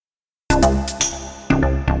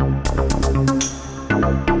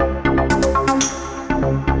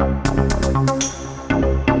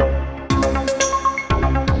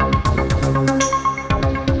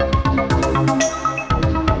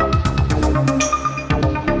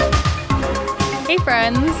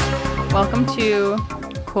friends. Welcome to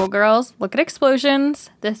Cool Girls Look at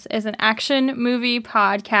Explosions. This is an action movie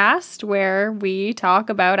podcast where we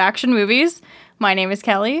talk about action movies. My name is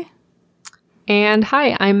Kelly. And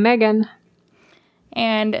hi, I'm Megan.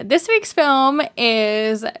 And this week's film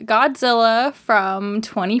is Godzilla from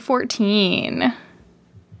 2014.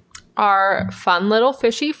 Our fun little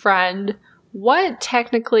fishy friend. What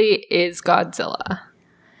technically is Godzilla?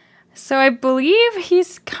 So I believe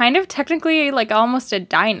he's kind of technically like almost a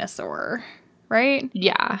dinosaur, right?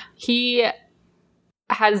 Yeah, he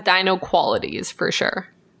has dino qualities for sure.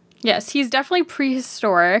 Yes, he's definitely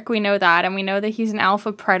prehistoric. We know that, and we know that he's an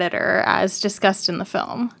alpha predator as discussed in the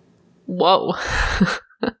film. Whoa.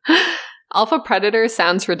 Alpha Predator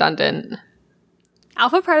sounds redundant.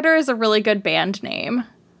 Alpha Predator is a really good band name.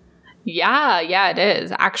 Yeah, it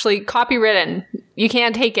is. Actually, copywritten. You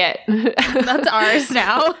can't take it. That's ours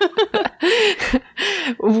now.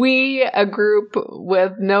 We, a group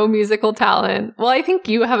with no musical talent. Well, I think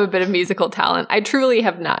you have a bit of musical talent. I truly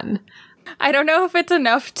have none. I don't know if it's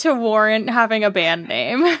enough to warrant having a band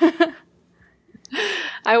name.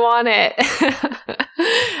 I want it.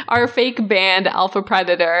 Our fake band, Alpha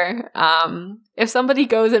Predator. If somebody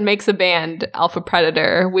goes and makes a band, Alpha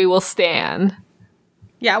Predator, we will stan.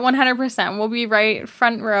 Yeah, 100%. We'll be right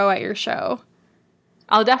front row at your show.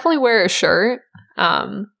 I'll definitely wear a shirt.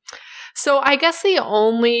 So I guess the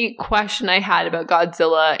only question I had about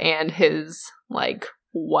Godzilla and his, like,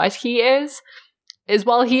 what he is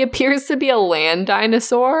while he appears to be a land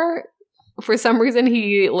dinosaur, for some reason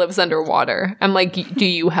he lives underwater. I'm like, do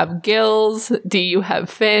you have gills? Do you have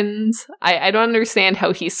fins? I don't understand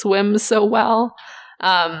how he swims so well.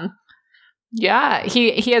 Yeah,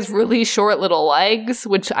 he has really short little legs,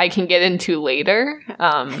 which I can get into later.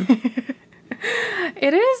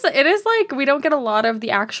 It is like we don't get a lot of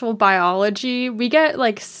the actual biology. We get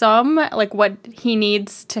like some like what he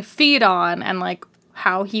needs to feed on and like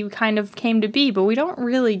how he kind of came to be, but we don't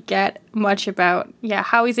really get much about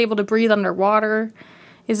how he's able to breathe underwater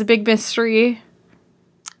is a big mystery.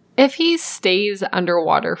 If he stays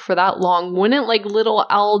underwater for that long, wouldn't like little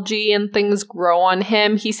algae and things grow on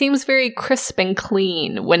him? He seems very crisp and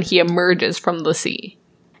clean when he emerges from the sea.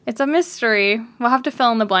 It's a mystery. We'll have to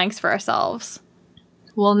fill in the blanks for ourselves.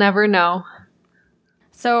 We'll never know.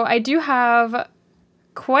 So I do have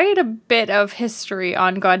quite a bit of history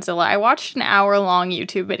on Godzilla. I watched an hour-long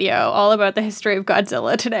YouTube video all about the history of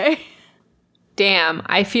Godzilla today. Damn,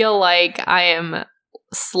 I feel like I am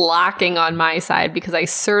slacking on my side because I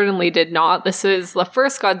certainly did not. This is the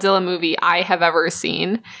first Godzilla movie I have ever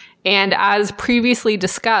seen. And as previously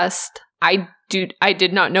discussed, I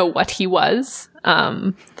did not know what he was.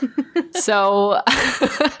 So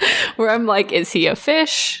where I'm like, is he a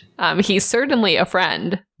fish? He's certainly a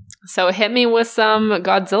friend. So hit me with some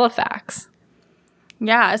Godzilla facts.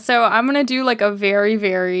 Yeah, so I'm going to do like a very,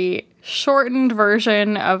 very shortened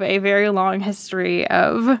version of a very long history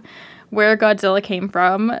of where Godzilla came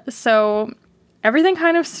from. So everything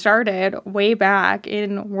kind of started way back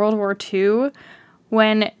in World War II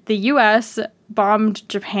when the US bombed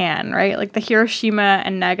Japan, right? Like the Hiroshima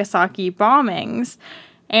and Nagasaki bombings.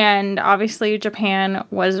 And obviously Japan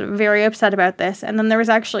was very upset about this. And then there was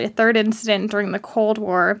actually a third incident during the Cold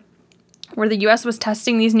War where the US was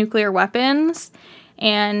testing these nuclear weapons.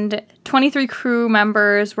 And 23 crew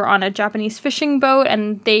members were on a Japanese fishing boat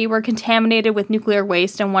and they were contaminated with nuclear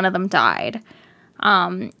waste and one of them died.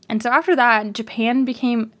 And so after that, Japan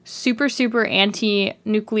became super, super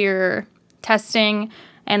anti-nuclear testing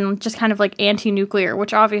and just kind of like anti-nuclear,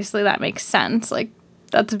 which obviously that makes sense. Like,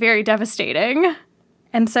 that's very devastating.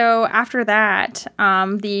 And so after that,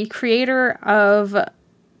 the creator of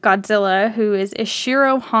Godzilla, who is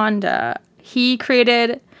Ishiro Honda, he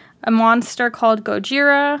created a monster called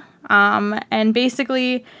Gojira, and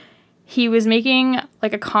basically he was making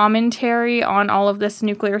like a commentary on all of this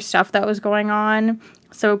nuclear stuff that was going on.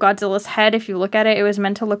 So Godzilla's head, if you look at it, it was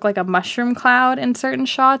meant to look like a mushroom cloud in certain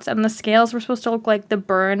shots, and the scales were supposed to look like the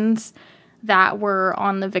burns that were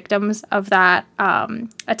on the victims of that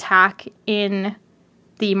attack in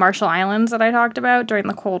the Marshall Islands that I talked about during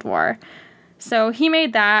the Cold War. So he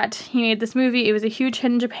made that. He made this movie. It was a huge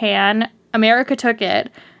hit in Japan. America took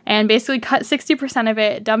it and basically cut 60% of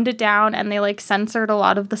it, dumbed it down, and they like censored a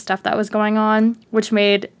lot of the stuff that was going on, which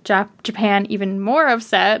made Japan even more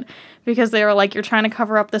upset because they were like, you're trying to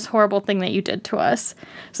cover up this horrible thing that you did to us.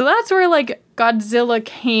 So that's where like Godzilla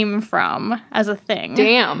came from as a thing.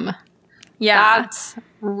 Damn. Yeah. That's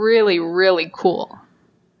really, really cool.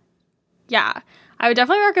 Yeah. I would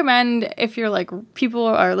definitely recommend if you're like people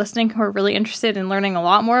are listening who are really interested in learning a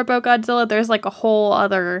lot more about Godzilla, there's like a whole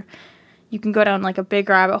other you can go down like a big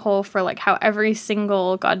rabbit hole for like how every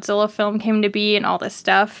single Godzilla film came to be and all this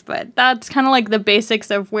stuff. But that's kind of like the basics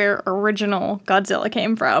of where original Godzilla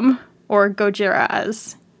came from, or Gojira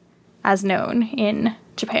as known in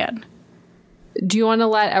Japan. Do you want to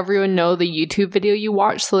let everyone know the YouTube video you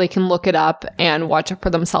watched so they can look it up and watch it for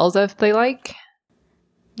themselves if they like?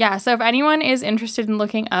 Yeah, so if anyone is interested in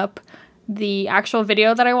looking up the actual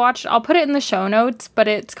video that I watched, I'll put it in the show notes, but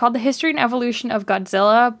it's called The History and Evolution of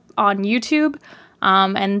Godzilla on YouTube.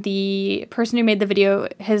 And the person who made the video,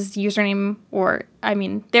 his username,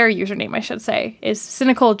 their username, I should say, is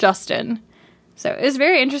Cynical Justin. So it was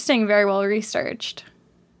very interesting, very well researched.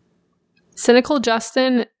 Cynical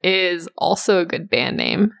Justin is also a good band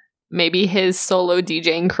name. Maybe his solo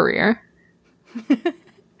DJing career.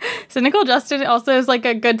 Cynical Justin also is like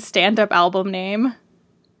a good stand-up album name.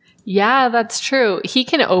 Yeah, that's true. He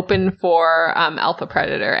can open for Alpha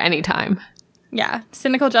Predator anytime. Yeah,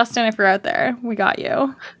 Cynical Justin, if you're out there, we got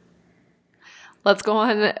you. Let's go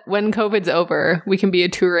on. When COVID's over, we can be a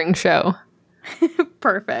touring show.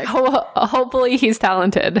 Perfect. Hopefully he's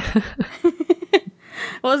talented.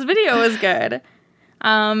 Well, his video was good.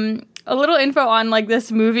 A little info on like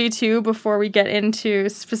this movie too before we get into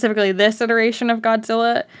specifically this iteration of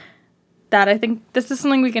Godzilla, that I think this is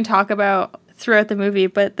something we can talk about throughout the movie,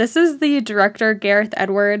 but this is the director Gareth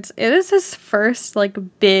Edwards. It is his first like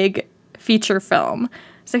big feature film.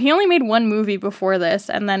 So he only made one movie before this,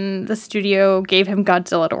 and then the studio gave him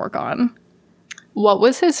Godzilla to work on. What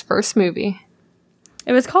was his first movie?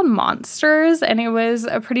 It was called Monsters, and it was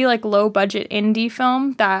a pretty like low budget indie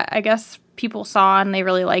film that I guess people saw and they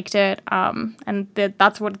really liked it. And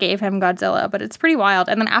that's what gave him Godzilla, but it's pretty wild.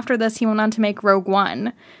 And then after this, he went on to make Rogue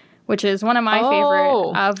One, which is one of my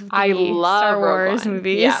favorite of the Star Wars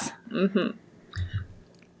movies. Yeah. Mm-hmm.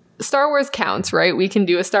 Star Wars counts, right? We can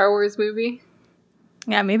do a Star Wars movie.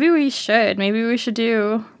 Yeah, maybe we should. Maybe we should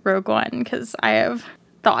do Rogue One, because I have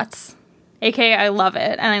thoughts. AKA, I love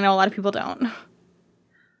it, and I know a lot of people don't.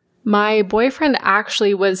 My boyfriend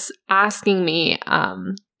actually was asking me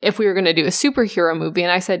if we were going to do a superhero movie,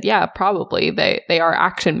 and I said, yeah, probably. They are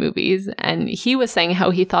action movies, and he was saying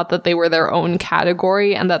how he thought that they were their own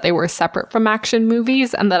category and that they were separate from action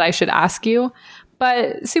movies, and that I should ask you.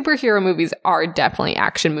 But superhero movies are definitely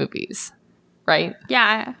action movies, right?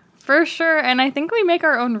 Yeah, for sure. And I think we make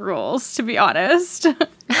our own rules, to be honest.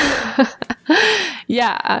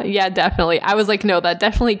 Yeah, definitely. I was like, no, that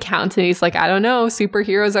definitely counts. And he's like, I don't know.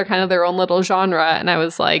 Superheroes are kind of their own little genre. And I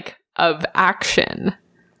was like, of action.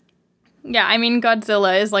 Yeah, I mean,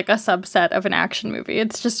 Godzilla is like a subset of an action movie.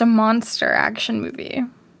 It's just a monster action movie.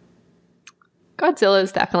 Godzilla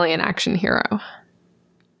is definitely an action hero.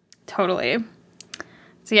 Totally.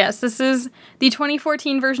 So yes, this is the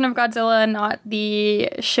 2014 version of Godzilla, not the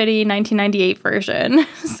shitty 1998 version.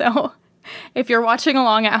 So if you're watching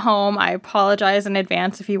along at home, I apologize in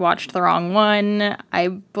advance if you watched the wrong one. I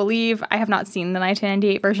believe, I have not seen the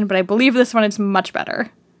 1998 version, but I believe this one is much better.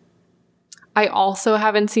 I also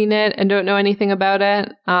haven't seen it and don't know anything about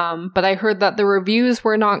it, but I heard that the reviews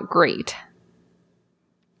were not great.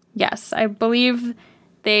 Yes, I believe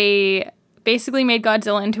they basically made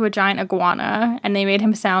Godzilla into a giant iguana, and they made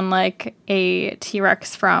him sound like a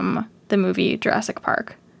T-Rex from the movie Jurassic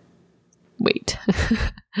Park. Wait.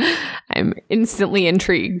 I'm instantly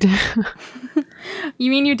intrigued. You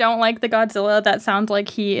mean you don't like the Godzilla that sounds like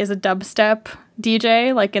he is a dubstep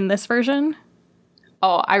DJ, like in this version?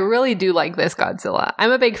 Oh, I really do like this Godzilla.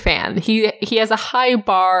 I'm a big fan. He has a high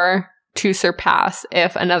bar to surpass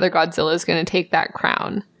if another Godzilla is going to take that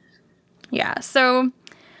crown. Yeah, so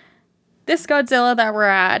this Godzilla that we're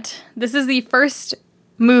at, this is the first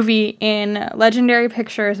movie in Legendary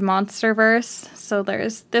Pictures Monsterverse. So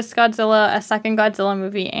there's this Godzilla, a second Godzilla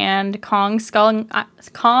movie, and Kong Skull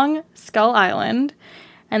Island.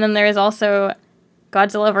 And then there's also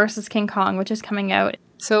Godzilla vs. King Kong, which is coming out.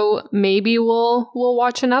 So maybe we'll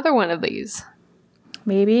watch another one of these.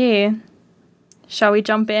 Maybe. Shall we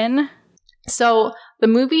jump in? So the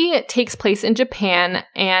movie takes place in Japan,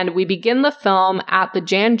 and we begin the film at the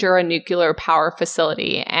Janjura Nuclear Power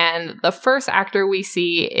Facility. And the first actor we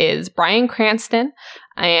see is Bryan Cranston.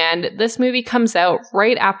 And this movie comes out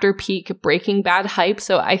right after peak Breaking Bad hype,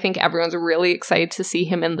 so I think everyone's really excited to see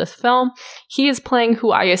him in this film. He is playing who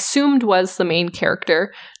I assumed was the main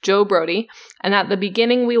character, Joe Brody. And at the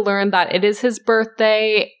beginning, we learn that it is his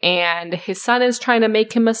birthday, and his son is trying to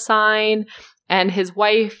make him a sign. And his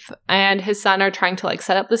wife and his son are trying to like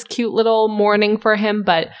set up this cute little morning for him,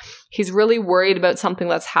 but he's really worried about something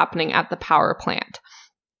that's happening at the power plant.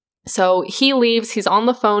 So he leaves, he's on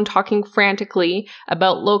the phone talking frantically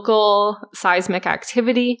about local seismic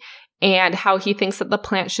activity, and how he thinks that the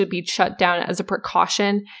plant should be shut down as a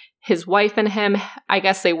precaution. His wife and him, I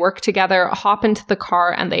guess they work together, hop into the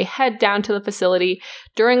car, and they head down to the facility.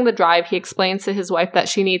 During the drive, he explains to his wife that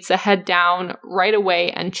she needs to head down right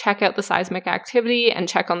away and check out the seismic activity and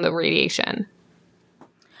check on the radiation.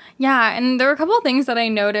 Yeah, and there were a couple of things that I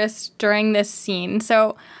noticed during this scene.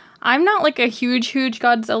 So I'm not like a huge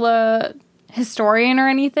Godzilla historian or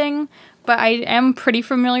anything, but I am pretty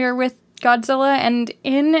familiar with Godzilla, and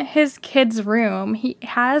in his kid's room, he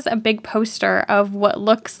has a big poster of what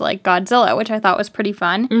looks like Godzilla, which I thought was pretty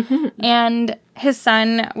fun. Mm-hmm. And his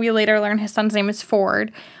son, we later learn his son's name is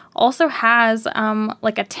Ford, also has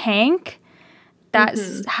like a tank that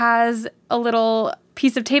has a little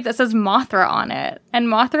piece of tape that says Mothra on it. And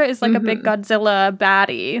Mothra is like a big Godzilla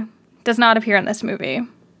baddie. Does not appear in this movie.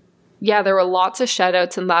 Yeah, there were lots of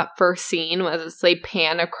shout-outs in that first scene as they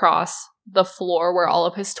pan across the floor where all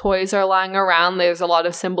of his toys are lying around. There's a lot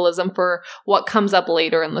of symbolism for what comes up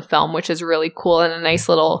later in the film, which is really cool and a nice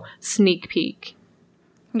little sneak peek.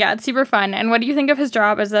 Yeah, it's super fun. And what do you think of his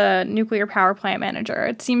job as a nuclear power plant manager?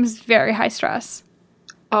 It seems very high stress.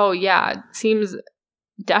 Oh, yeah. It seems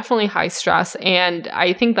definitely high stress. And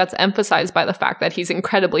I think that's emphasized by the fact that he's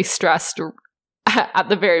incredibly stressed at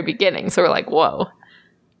the very beginning. So we're like, whoa.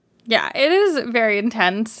 Yeah, it is very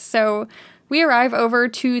intense. So we arrive over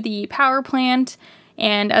to the power plant,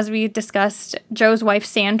 and as we discussed, Joe's wife,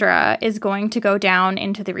 Sandra, is going to go down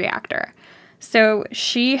into the reactor. So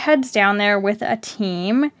she heads down there with a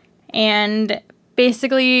team, and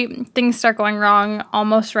basically things start going wrong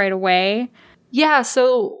almost right away. Yeah,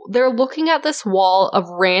 so they're looking at this wall of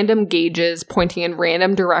random gauges pointing in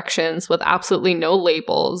random directions with absolutely no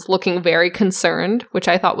labels, looking very concerned, which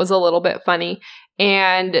I thought was a little bit funny.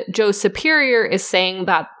 And Joe's superior is saying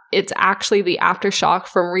that it's actually the aftershock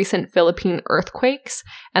from recent Philippine earthquakes,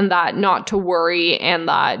 and that not to worry, and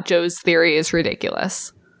that Joe's theory is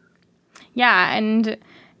ridiculous. Yeah, and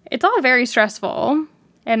it's all very stressful,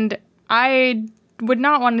 and I would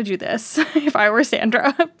not want to do this if I were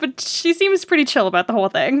Sandra, but she seems pretty chill about the whole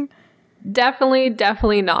thing.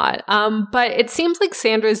 Definitely not. But it seems like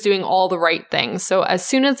Sandra's doing all the right things. So as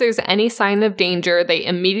soon as there's any sign of danger, they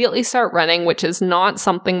immediately start running, which is not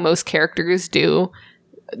something most characters do.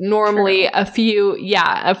 Normally, a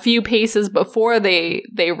few paces before they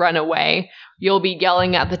run away, you'll be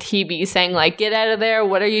yelling at the TV saying, like, get out of there.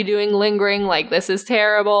 What are you doing lingering? Like, this is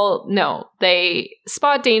terrible. No, they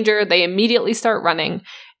spot danger. They immediately start running,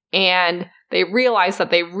 and they realize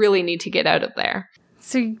that they really need to get out of there.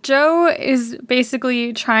 So Joe is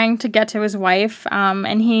basically trying to get to his wife,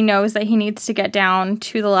 and he knows that he needs to get down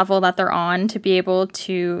to the level that they're on to be able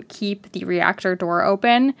to keep the reactor door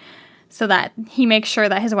open, so that he makes sure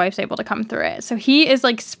that his wife's able to come through it. So he is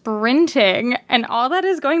like sprinting, and all that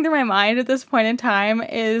is going through my mind at this point in time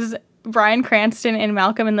is Bryan Cranston in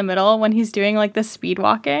Malcolm in the Middle when he's doing like the speed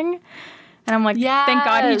walking. And I'm like, yes. Thank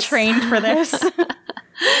God he trained for this.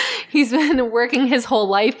 He's been working his whole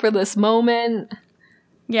life for this moment.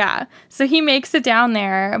 Yeah. So he makes it down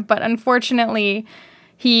there, but unfortunately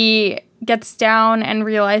he gets down and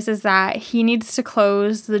realizes that he needs to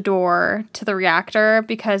close the door to the reactor,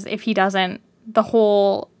 because if he doesn't, the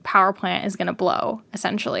whole power plant is going to blow,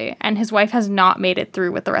 essentially. And his wife has not made it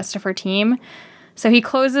through with the rest of her team. So he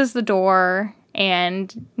closes the door,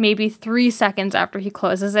 and maybe 3 seconds after he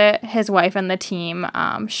closes it, his wife and the team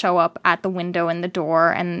show up at the window in the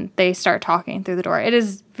door, and they start talking through the door. It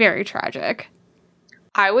is very tragic.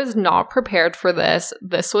 I was not prepared for this.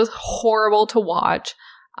 This was horrible to watch.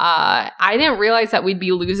 I didn't realize that we'd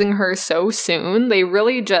be losing her so soon. They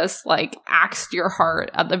really just like axed your heart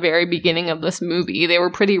at the very beginning of this movie. They were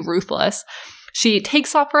pretty ruthless. She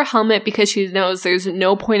takes off her helmet because she knows there's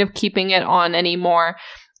no point of keeping it on anymore.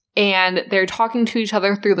 And they're talking to each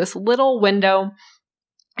other through this little window,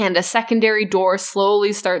 and a secondary door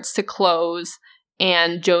slowly starts to close,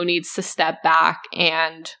 and Joe needs to step back,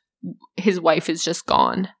 and his wife is just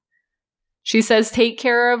gone. She says, take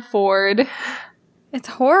care of Ford. It's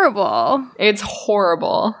horrible. It's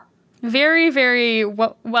horrible. Very, very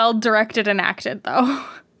well directed and acted, though.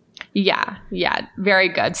 Yeah, very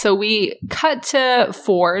good. So we cut to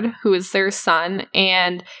Ford, who is their son,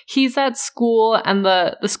 and he's at school, and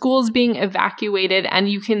the school is being evacuated, and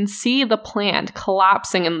you can see the plant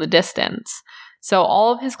collapsing in the distance. So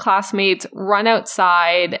all of his classmates run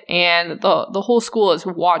outside, and the whole school is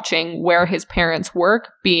watching where his parents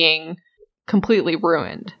work being completely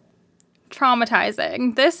ruined.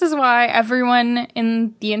 Traumatizing. This is why everyone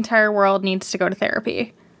in the entire world needs to go to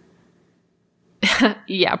therapy.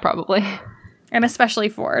 Yeah, probably. And especially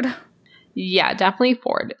Ford. Yeah, definitely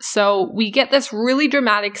Ford. So we get this really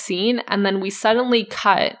dramatic scene, and then we suddenly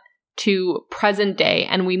cut to present day,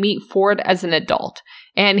 and we meet Ford as an adult.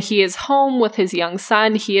 And he is home with his young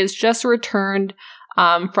son. He has just returned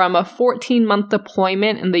from a 14-month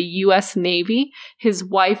deployment in the U.S. Navy. His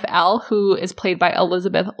wife, Elle, who is played by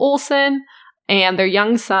Elizabeth Olsen, and their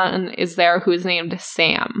young son is there, who is named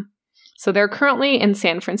Sam. So they're currently in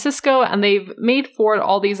San Francisco, and they've made Ford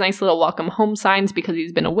all these nice little welcome home signs because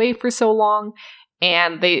he's been away for so long.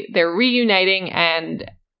 And they're reuniting, and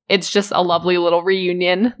it's just a lovely little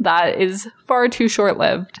reunion that is far too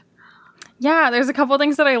short-lived. Yeah, there's a couple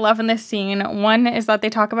things that I love in this scene. One is that they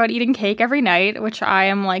talk about eating cake every night, which I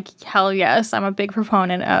am like, hell yes. I'm a big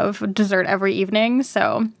proponent of dessert every evening,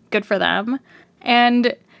 so good for them.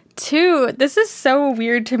 And two, this is so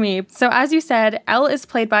weird to me. So as you said, Elle is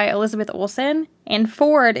played by Elizabeth Olsen, and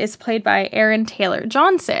Ford is played by Aaron Taylor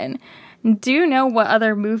Johnson. Do you know what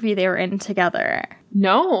other movie they were in together?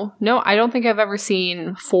 No, I don't think I've ever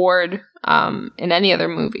seen Ford in any other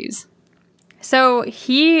movies. So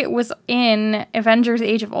he was in Avengers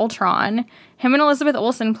Age of Ultron. Him and Elizabeth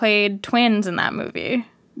Olsen played twins in that movie.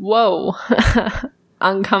 Whoa.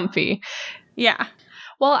 Uncomfy. Yeah.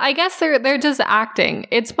 Well, I guess they're just acting.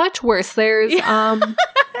 It's much worse. There's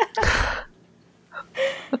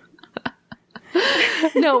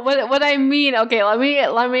No, what I mean, okay, let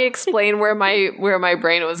me explain where my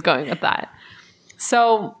brain was going with that.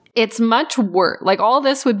 So it's much worse. Like, all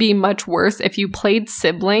this would be much worse if you played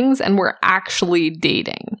siblings and were actually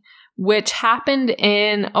dating, which happened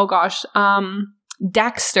in,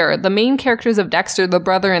 Dexter. The main characters of Dexter, the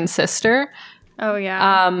brother and sister. Oh,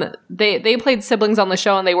 yeah. They played siblings on the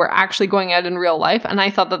show, and they were actually going out in real life, and I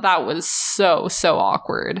thought that was so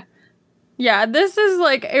awkward. Yeah, this is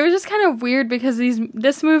like, it was just kind of weird because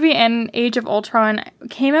this movie and Age of Ultron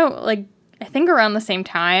came out, like, I think around the same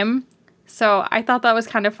time. So I thought that was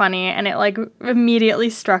kind of funny, and it, like, immediately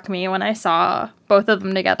struck me when I saw both of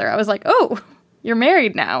them together. I was like, oh, you're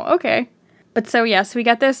married now. Okay. But so, yes, we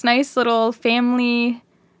got this nice little family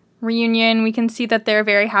reunion. We can see that they're a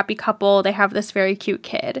very happy couple. They have this very cute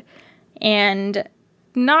kid. And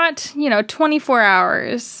not, 24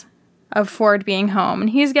 hours of Ford being home, and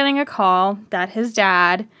he's getting a call that his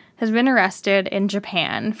dad has been arrested in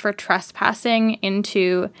Japan for trespassing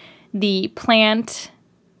into the plant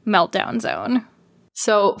meltdown zone.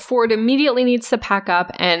 So Ford immediately needs to pack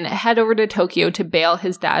up and head over to Tokyo to bail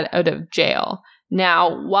his dad out of jail.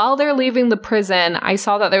 Now, while they're leaving the prison, I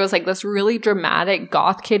saw that there was like this really dramatic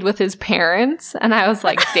goth kid with his parents, and I was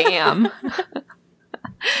like, damn.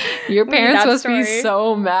 Your parents must be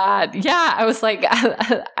so mad. Yeah, I was like,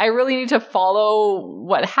 I really need to follow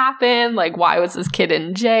what happened. Like, why was this kid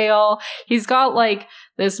in jail? He's got like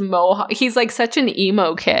this mohawk. He's like such an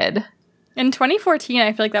emo kid. In 2014,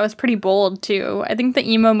 I feel like that was pretty bold too. I think the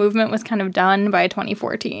emo movement was kind of done by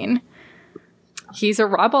 2014. He's a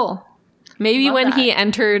rebel. Maybe when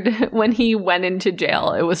he went into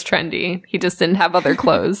jail, it was trendy. He just didn't have other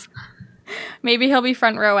clothes. Maybe he'll be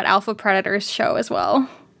front row at Alpha Predator's show as well.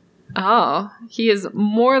 Oh, he is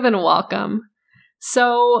more than welcome.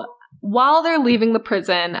 So while they're leaving the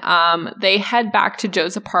prison, they head back to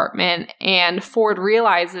Joe's apartment, and Ford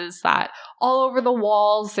realizes that all over the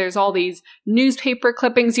walls, there's all these newspaper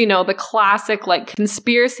clippings, the classic like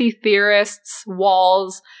conspiracy theorists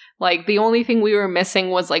walls. Like, the only thing we were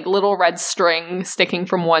missing was like little red string sticking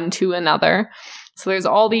from one to another. So there's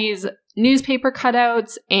all these newspaper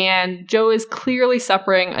cutouts, and Joe is clearly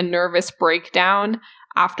suffering a nervous breakdown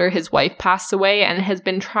after his wife passed away and has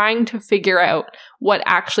been trying to figure out what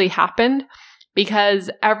actually happened,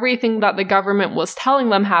 because everything that the government was telling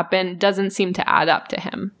them happened doesn't seem to add up to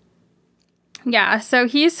him. Yeah, so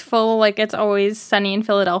he's full, like, It's Always Sunny in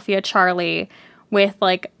Philadelphia Charlie with,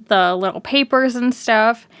 like, the little papers and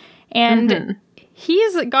stuff. And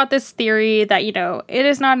he's got this theory that, it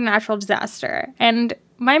is not a natural disaster. And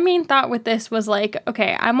my main thought with this was like,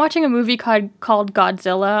 okay, I'm watching a movie called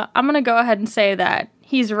Godzilla. I'm going to go ahead and say that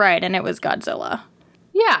he's right, and it was Godzilla.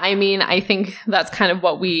 Yeah, I mean, I think that's kind of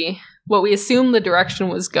what we assumed the direction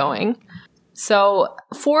was going. So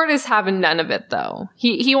Ford is having none of it, though.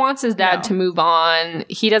 He wants his dad to move on.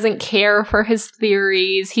 He doesn't care for his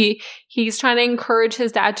theories. He's trying to encourage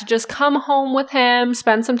his dad to just come home with him,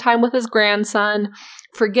 spend some time with his grandson,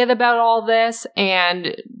 forget about all this,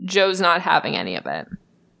 and Joe's not having any of it.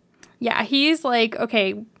 Yeah, he's like,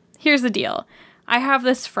 okay, here's the deal. I have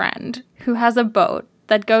this friend who has a boat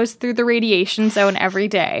that goes through the radiation zone every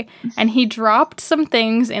day, and he dropped some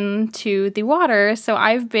things into the water, so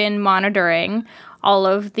I've been monitoring all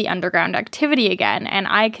of the underground activity again, and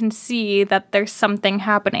I can see that there's something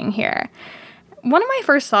happening here. One of my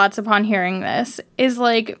first thoughts upon hearing this is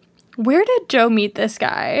like, where did Joe meet this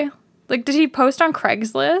guy? Like, did he post on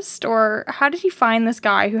Craigslist, or how did he find this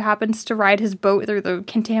guy who happens to ride his boat through the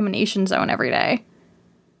contamination zone every day?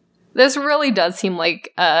 This really does seem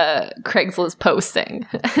like a Craigslist posting.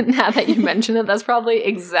 Now that you mention it, that's probably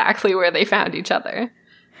exactly where they found each other.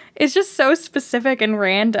 It's just so specific and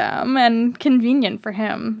random and convenient for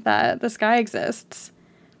him that this guy exists.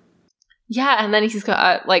 Yeah, and then he's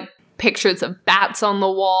got, like, pictures of bats on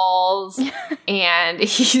the walls, and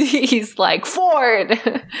he's like, Ford!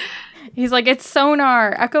 He's like, it's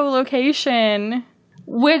sonar, echolocation.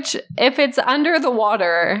 Which, if it's under the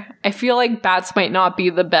water, I feel like bats might not be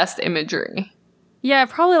the best imagery. Yeah,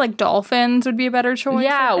 probably like dolphins would be a better choice.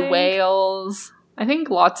 Yeah, whales. I think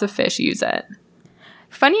lots of fish use it.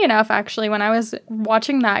 Funny enough, actually, when I was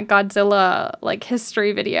watching that Godzilla, like,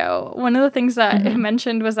 history video, one of the things that it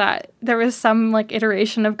mentioned was that there was some, like,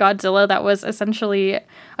 iteration of Godzilla that was essentially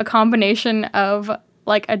a combination of,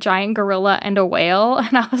 like, a giant gorilla and a whale.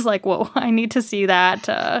 And I was like, whoa, I need to see that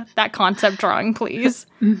concept drawing, please.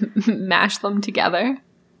 Mash them together.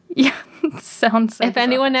 Yeah, sounds so If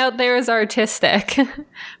anyone out there is artistic,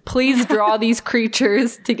 please draw these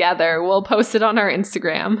creatures together. We'll post it on our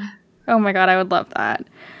Instagram. Oh my god, I would love that.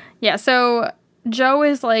 Yeah, so Joe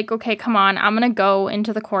is like, okay, come on, I'm gonna go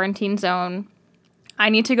into the quarantine zone. I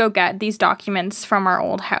need to go get these documents from our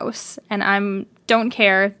old house, and don't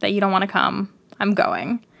care that you don't want to come. I'm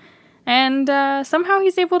going. And somehow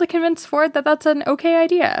he's able to convince Ford that that's an okay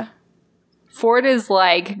idea. Ford is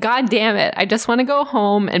like, God damn it, I just want to go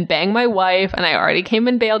home and bang my wife, and I already came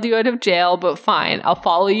and bailed you out of jail, but fine, I'll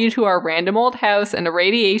follow you to our random old house in a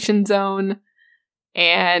radiation zone,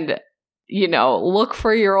 and, you know, look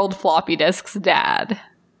for your old floppy disks, Dad.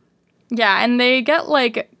 Yeah, and they get,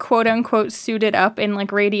 like, quote-unquote suited up in,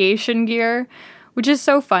 like, radiation gear, which is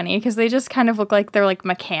so funny, because they just kind of look like they're, like,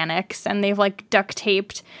 mechanics, and they've, like,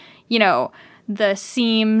 duct-taped, you know, the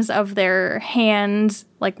seams of their hands,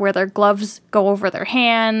 like, where their gloves go over their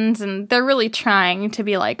hands, and they're really trying to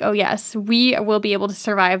be like, oh, yes, we will be able to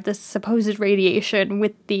survive this supposed radiation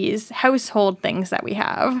with these household things that we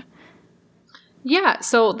have. Yeah,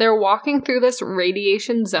 so they're walking through this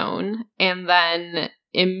radiation zone, and then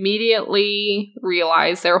immediately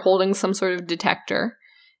realize they're holding some sort of detector.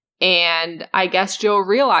 And I guess Joe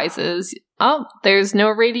realizes, oh, there's no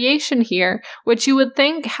radiation here, which you would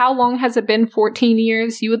think, how long has it been? 14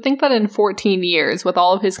 years? You would think that in 14 years, with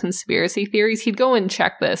all of his conspiracy theories, he'd go and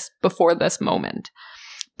check this before this moment.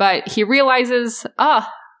 But he realizes,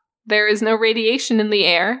 there is no radiation in the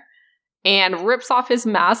air, and rips off his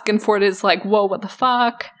mask, and Ford is like, whoa, what the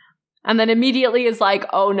fuck? And then immediately is like,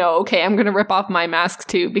 oh no, okay, I'm gonna rip off my mask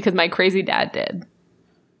too, because my crazy dad did.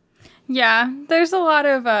 Yeah, there's a lot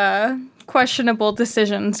of questionable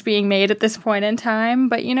decisions being made at this point in time,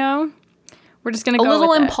 but, you know, we're just going to go with it. A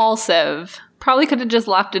little impulsive. Probably could have just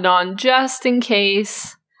left it on just in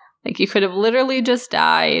case. Like, you could have literally just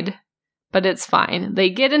died, but it's fine. They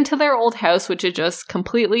get into their old house, which is just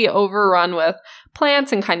completely overrun with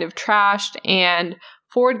plants and kind of trashed, and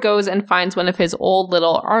Ford goes and finds one of his old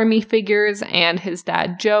little army figures, and his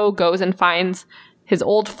dad, Joe, goes and finds his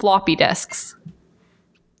old floppy disks.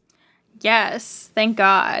 Yes, thank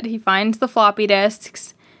God. He finds the floppy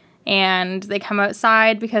disks, and they come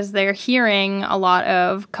outside because they're hearing a lot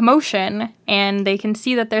of commotion, and they can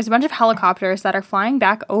see that there's a bunch of helicopters that are flying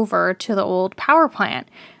back over to the old power plant,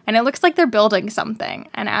 and it looks like they're building something.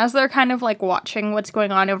 And as they're kind of like watching what's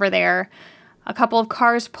going on over there, a couple of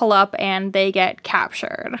cars pull up and they get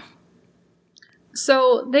captured.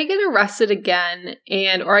 So they get arrested again,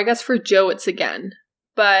 or I guess for Joe it's again,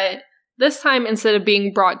 but this time, instead of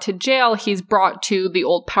being brought to jail, he's brought to the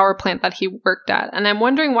old power plant that he worked at. And I'm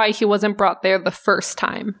wondering why he wasn't brought there the first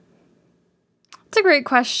time. It's a great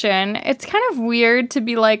question. It's kind of weird to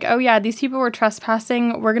be like, oh yeah, these people were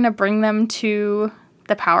trespassing. We're going to bring them to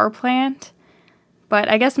the power plant. But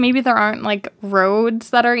I guess maybe there aren't, like,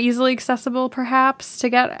 roads that are easily accessible, perhaps, to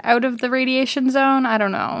get out of the radiation zone. I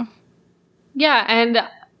don't know. Yeah, and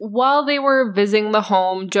while they were visiting the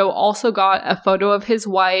home, Joe also got a photo of his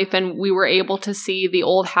wife, and we were able to see the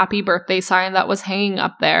old happy birthday sign that was hanging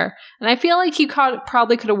up there. And I feel like he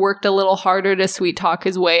probably could have worked a little harder to sweet talk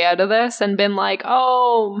his way out of this and been like,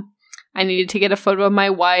 oh, I needed to get a photo of my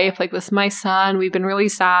wife. Like, this is my son. We've been really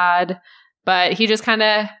sad. But he just kind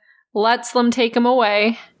of lets them take him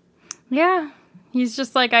away. Yeah. He's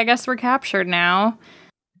just like, I guess we're captured now.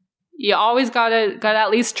 You always gotta at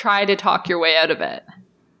least try to talk your way out of it.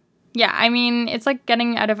 Yeah, I mean, it's like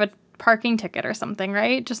getting out of a parking ticket or something,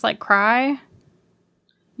 right? Just, like, cry.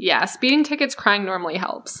 Yeah, speeding tickets, crying normally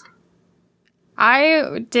helps.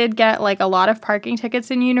 I did get, like, a lot of parking tickets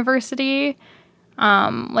in university.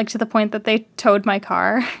 like to the point that they towed my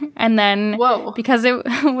car. And then Whoa. because it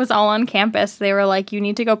was all on campus, they were like, you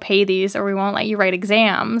need to go pay these or we won't let you write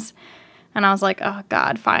exams. And I was like, oh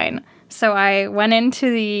God, fine. So I went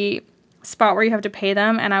into the spot where you have to pay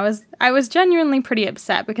them, and I was genuinely pretty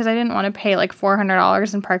upset because I didn't want to pay like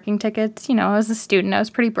 $400 in parking tickets. You know, I was a student, I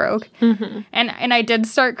was pretty broke. And I did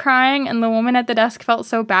start crying, and the woman at the desk felt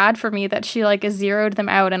so bad for me that she like zeroed them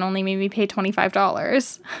out and only made me pay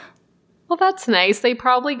 $25. Well, that's nice. They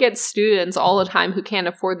probably get students all the time who can't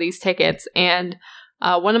afford these tickets. And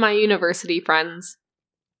one of my university friends,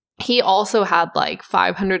 he also had like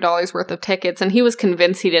 $500 worth of tickets, and he was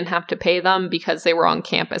convinced he didn't have to pay them because they were on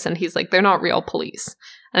campus. And he's like, they're not real police.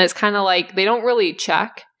 And it's kind of like they don't really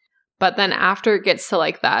check. But then after it gets to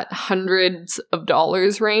like that hundreds of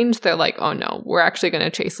dollars range, they're like, oh no, we're actually going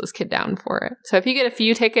to chase this kid down for it. So if you get a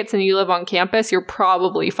few tickets and you live on campus, you're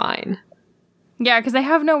probably fine. Yeah, because they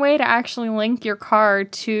have no way to actually link your car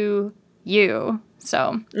to you.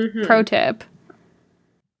 So, pro tip.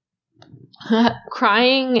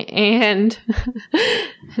 Crying and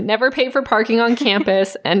never pay for parking on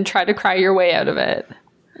campus and try to cry your way out of it.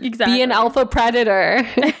 Exactly. Be an alpha predator.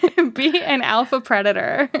 Be an alpha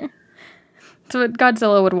predator. That's what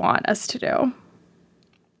Godzilla would want us to do.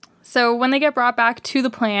 So when they get brought back to the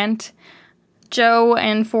plant, Joe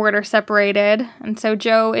and Ford are separated. And so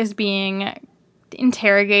Joe is being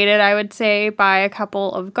interrogated, I would say, by a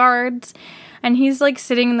couple of guards. And he's like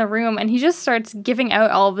sitting in the room and he just starts giving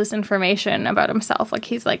out all of this information about himself. Like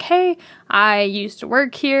he's like, hey, I used to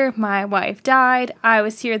work here. My wife died. I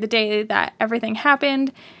was here the day that everything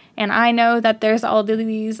happened. And I know that there's all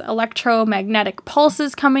these electromagnetic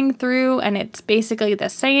pulses coming through. And it's basically the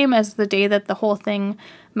same as the day that the whole thing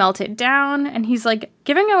melted down. And he's like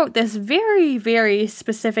giving out this very, very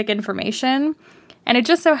specific information. And it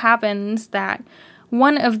just so happens that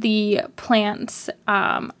one of the plants,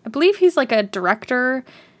 I believe he's like a director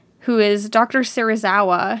who is Dr.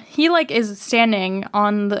 Serizawa. He like is standing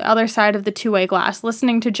on the other side of the two-way glass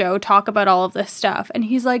listening to Joe talk about all of this stuff. And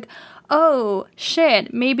he's like, oh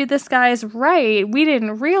shit, maybe this guy's right. We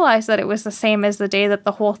didn't realize that it was the same as the day that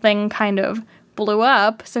the whole thing kind of blew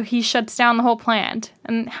up. So he shuts down the whole plant.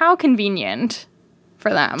 And how convenient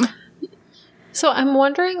for them. So I'm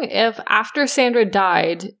wondering if after Sandra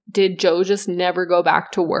died, did Joe just never go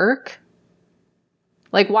back to work?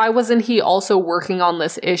 Like, why wasn't he also working on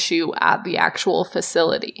this issue at the actual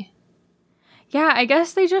facility? Yeah, I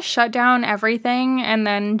guess they just shut down everything and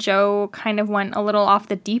then Joe kind of went a little off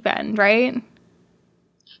the deep end, right?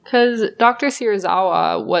 Because Dr.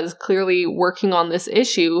 Serizawa was clearly working on this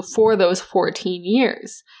issue for those 14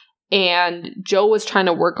 years. And Joe was trying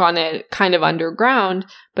to work on it kind of underground,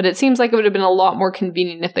 but it seems like it would have been a lot more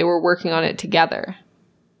convenient if they were working on it together.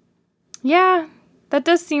 Yeah, that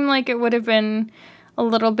does seem like it would have been a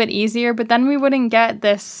little bit easier, but then we wouldn't get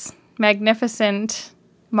this magnificent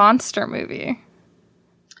monster movie.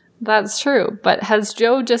 That's true, but has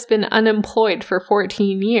Joe just been unemployed for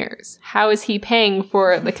 14 years? How is he paying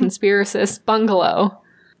for the conspiracist bungalow?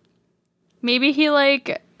 Maybe he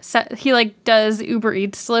does Uber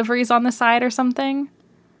Eats deliveries on the side or something.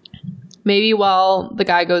 Maybe while the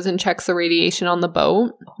guy goes and checks the radiation on the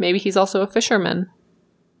boat, maybe he's also a fisherman.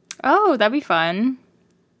 Oh, that'd be fun.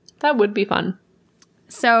 That would be fun.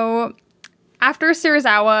 So, after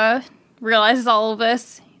Serizawa realizes all of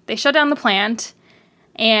this, they shut down the plant,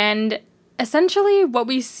 and essentially what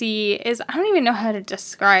we see is, I don't even know how to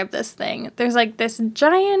describe this thing. There's like this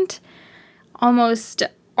giant, almost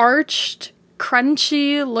arched,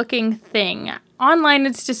 crunchy looking thing. Online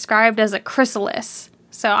it's described as a chrysalis,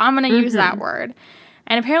 so I'm going to use that word.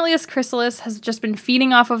 And apparently this chrysalis has just been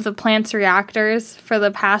feeding off of the plant's reactors for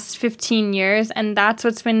the past 15 years, and that's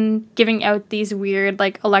what's been giving out these weird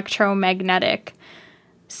like electromagnetic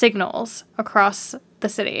signals across the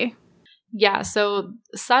city. Yeah, so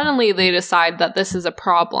suddenly they decide that this is a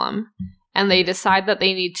problem, and they decide that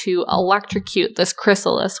they need to electrocute this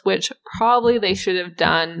chrysalis, which probably they should have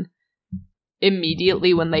done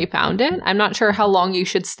immediately when they found it. I'm not sure how long you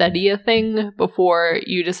should study a thing before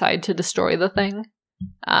you decide to destroy the thing.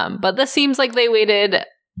 But this seems like they waited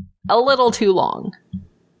a little too long.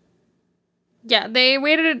 Yeah, they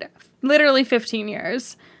waited literally 15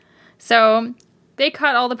 years. So they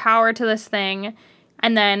cut all the power to this thing,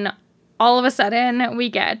 and then all of a sudden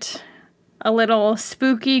we get a little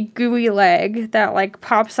spooky gooey leg that like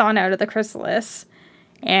pops on out of the chrysalis.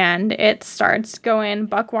 And it starts going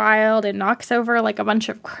buck wild. It knocks over like a bunch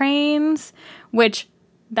of cranes, which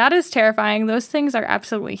that is terrifying. Those things are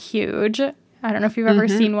absolutely huge. I don't know if you've ever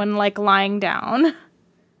seen one like lying down.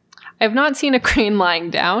 I've not seen a crane lying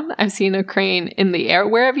down. I've seen a crane in the air.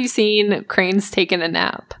 Where have you seen cranes taking a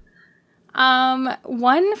nap?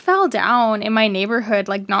 One fell down in my neighborhood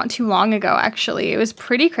like not too long ago, actually. It was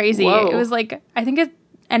pretty crazy. Whoa. It was like, I think it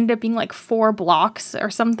ended up being like 4 blocks or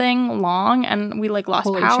something long, and we like lost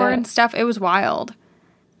Holy power shit. and stuff. It was wild.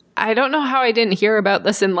 I don't know how I didn't hear about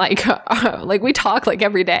this in like we talk like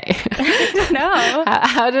every day. I don't know.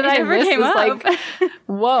 How did I never miss came this? up. Like,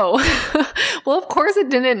 whoa. Well, of course it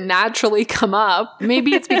didn't naturally come up.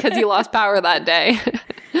 Maybe it's because you lost power that day.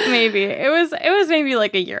 Maybe. It was maybe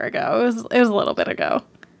like a year ago. It was a little bit ago.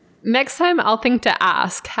 Next time I'll think to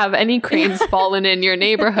ask, have any cranes fallen in your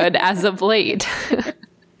neighborhood as of late?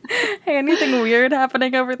 Hey, anything weird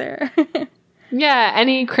happening over there? Yeah,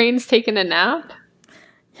 any cranes taking a nap?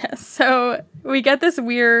 Yeah, so we get this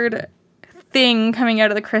weird thing coming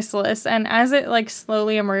out of the chrysalis, and as it like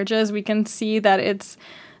slowly emerges, we can see that it's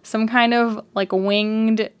some kind of like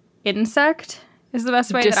winged insect is the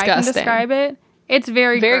best way that I can Disgusting. describe it. It's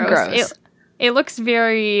very gross. It looks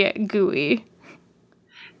very gooey.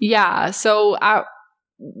 Yeah, so at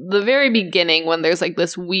the very beginning, when there's like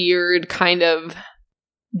this weird kind of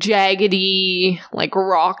jaggedy like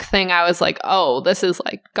rock thing, I was like, oh, this is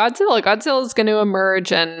like Godzilla's going to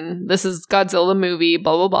emerge, and this is Godzilla the movie,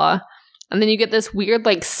 blah blah blah. And then you get this weird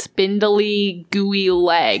like spindly gooey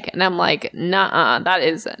leg, and I'm like, nah, that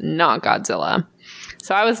is not Godzilla.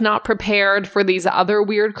 So I was not prepared for these other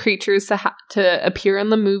weird creatures to appear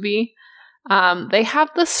in the movie. They have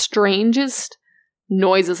the strangest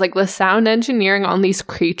noises. Like the sound engineering on these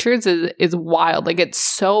creatures is wild. Like it's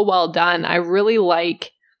so well done. I really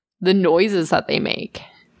like the noises that they make.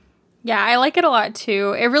 Yeah, I like it a lot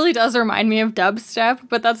too. It really does remind me of dubstep,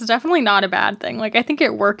 but that's definitely not a bad thing. Like I think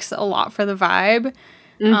it works a lot for the vibe.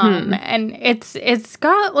 And it's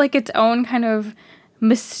got like its own kind of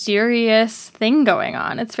mysterious thing going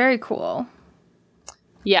on. It's very cool.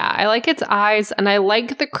 Yeah, I like its eyes, and I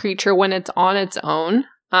like the creature when it's on its own.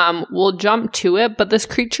 We'll jump to it, but this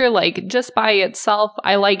creature, like, just by itself,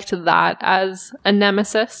 I liked that as a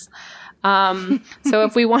nemesis. So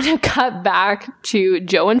if we want to cut back to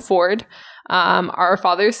Joe and Ford, our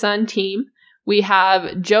father-son team, we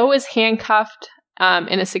have Joe is handcuffed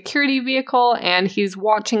in a security vehicle, and he's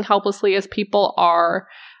watching helplessly as people are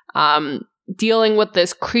dealing with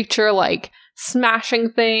this creature, like,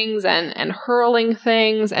 smashing things and hurling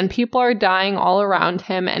things, and people are dying all around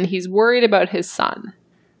him, and he's worried about his son.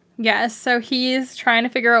 Yes, so he's trying to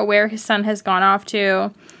figure out where his son has gone off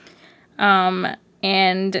to.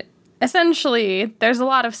 And essentially, there's a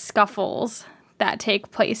lot of scuffles that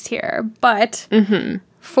take place here. But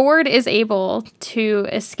Ford is able to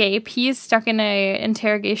escape. He's stuck in a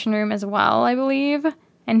interrogation room as well, I believe.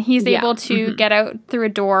 And he's able to get out through a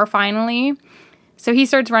door finally. So he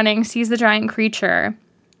starts running, sees the giant creature.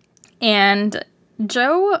 And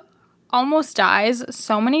Joe almost dies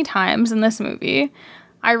so many times in this movie.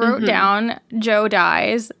 I wrote down Joe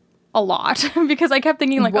dies a lot because I kept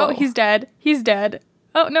thinking like, oh, he's dead. He's dead.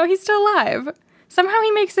 Oh, no, he's still alive. Somehow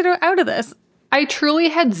he makes it out of this. I truly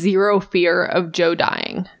had zero fear of Joe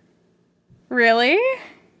dying. Really?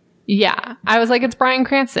 Yeah. I was like, it's Bryan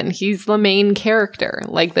Cranston. He's the main character.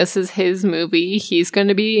 Like, this is his movie. He's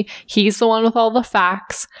the one with all the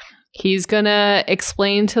facts. He's gonna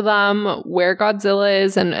explain to them where Godzilla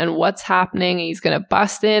is and what's happening. He's gonna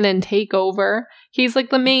bust in and take over. He's like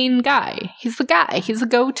the main guy. He's the guy. He's the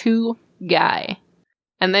go-to guy.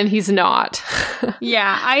 And then he's not.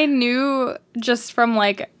 Yeah, I knew just from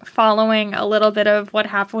like following a little bit of what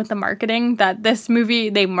happened with the marketing that this movie,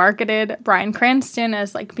 they marketed Bryan Cranston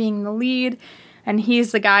as like being the lead and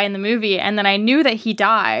he's the guy in the movie. And then I knew that he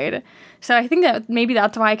died. So I think that maybe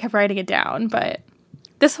that's why I kept writing it down. But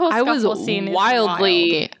this whole scuffle scene is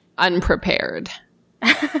wildly wild. Unprepared.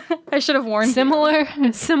 I should have warned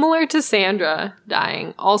you. Similar to Sandra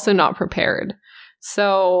dying, also not prepared.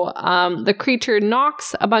 So the creature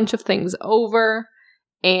knocks a bunch of things over,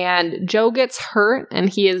 and Joe gets hurt, and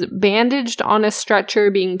he is bandaged on a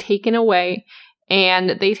stretcher being taken away,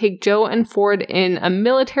 and they take Joe and Ford in a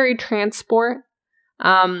military transport.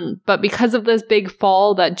 But because of this big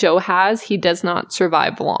fall that Joe has, he does not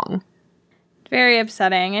survive long. Very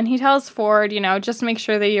upsetting. And he tells Ford, just make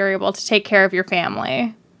sure that you're able to take care of your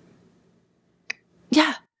family.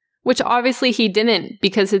 Yeah. Which obviously he didn't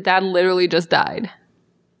because his dad literally just died.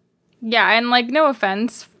 Yeah, and like, no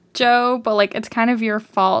offense, Joe, but like, it's kind of your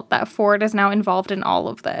fault that Ford is now involved in all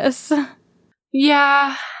of this.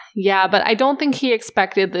 Yeah, but I don't think he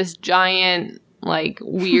expected this giant, like,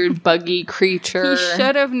 weird buggy creature. He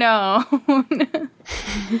should have known.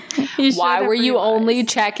 Why were you only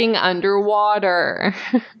checking underwater?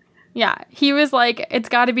 Yeah, he was like, it's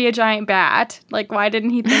got to be a giant bat. Like, why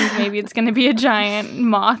didn't he think maybe it's going to be a giant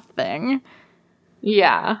moth thing?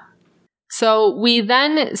 Yeah. So we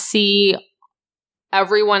then see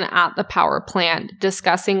everyone at the power plant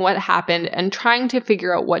discussing what happened and trying to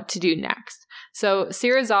figure out what to do next. So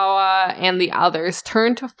Serizawa and the others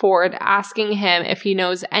turn to Ford, asking him if he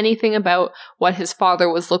knows anything about what his father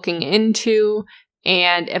was looking into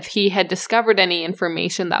and if he had discovered any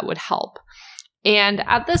information that would help. And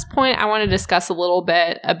at this point, I want to discuss a little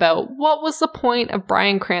bit about what was the point of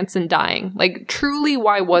Bryan Cranston dying? Like, truly,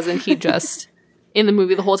 why wasn't he just in the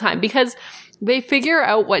movie the whole time? Because they figure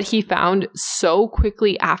out what he found so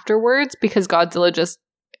quickly afterwards, because Godzilla just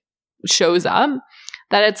shows up,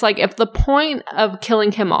 that it's like, if the point of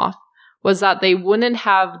killing him off was that they wouldn't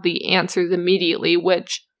have the answers immediately,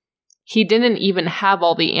 which he didn't even have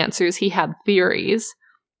all the answers, he had theories,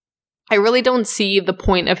 I really don't see the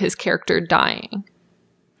point of his character dying.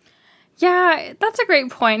 Yeah, that's a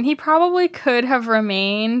great point. He probably could have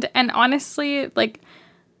remained, and honestly, like,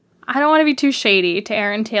 I don't want to be too shady to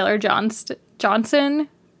Aaron Taylor Johnson,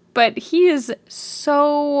 but he is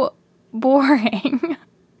so boring.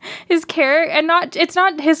 His character, and it's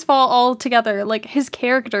not his fault altogether. Like, his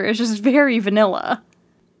character is just very vanilla.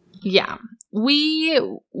 Yeah. We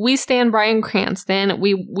stand Bryan Cranston.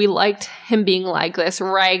 We liked him being like this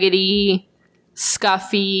raggedy,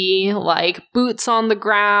 scuffy, like boots on the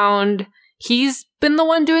ground. He's been the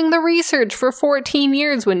one doing the research for 14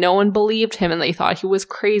 years when no one believed him and they thought he was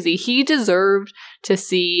crazy. He deserved to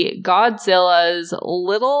see Godzilla's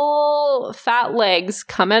little fat legs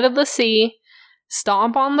come out of the sea,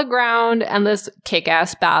 stomp on the ground, and this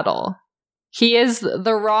kick-ass battle. He is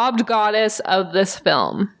the robbed goddess of this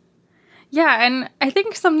film. Yeah, and I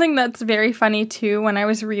think something that's very funny too, when I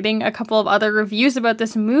was reading a couple of other reviews about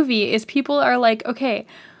this movie, is people are like, okay,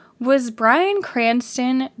 was Bryan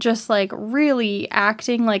Cranston just like really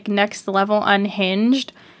acting like next level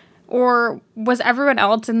unhinged? Or was everyone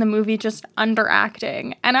else in the movie just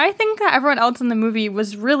underacting? And I think that everyone else in the movie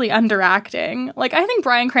was really underacting. Like, I think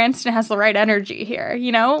Bryan Cranston has the right energy here,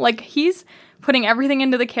 you know? Like, he's putting everything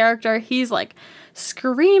into the character. He's like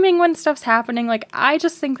screaming when stuff's happening. Like, I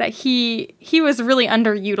just think that he was really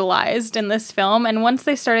underutilized in this film. And once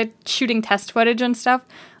they started shooting test footage and stuff,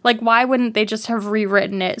 like, why wouldn't they just have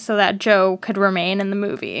rewritten it so that Joe could remain in the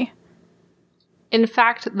movie? In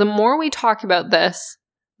fact, the more we talk about this,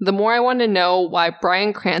 the more I want to know why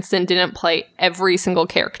Bryan Cranston didn't play every single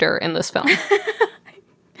character in this film.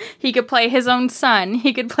 He could play his own son.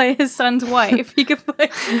 He could play his son's wife. He could play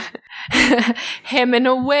him in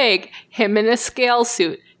a wig, him in a scale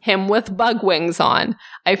suit, him with bug wings on.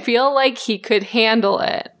 I feel like he could handle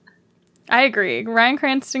it. I agree. Bryan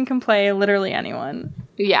Cranston can play literally anyone.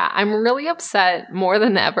 Yeah, I'm really upset more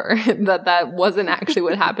than ever that wasn't actually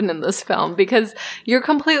what happened in this film, because you're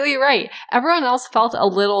completely right. Everyone else felt a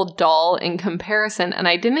little dull in comparison, and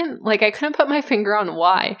I couldn't put my finger on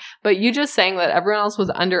why, but you just saying that everyone else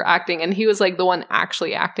was underacting and he was like the one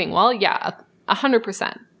actually acting well, yeah,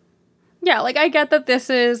 100%. Yeah, like, I get that this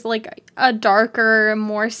is like a darker,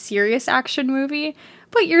 more serious action movie,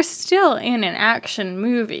 but you're still in an action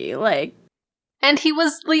movie, like. And he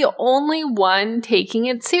was the only one taking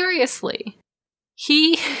it seriously.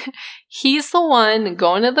 He's the one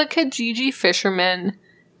going to the Kijiji fishermen,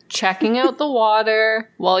 checking out the water,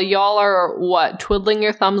 while y'all are, twiddling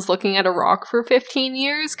your thumbs looking at a rock for 15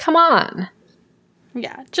 years? Come on.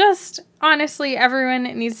 Yeah, just, honestly, everyone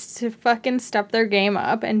needs to fucking step their game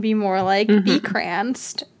up and be more like B.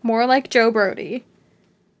 Cranston, more like Joe Brody.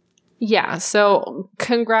 Yeah, so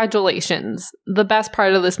congratulations. The best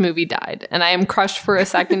part of this movie died, and I am crushed for a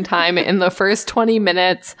second time in the first 20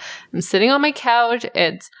 minutes. I'm sitting on my couch.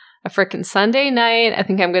 It's a freaking Sunday night. I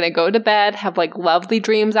think I'm going to go to bed, have like lovely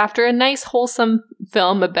dreams after a nice wholesome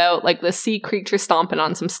film about like the sea creature stomping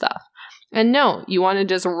on some stuff. And no, you want to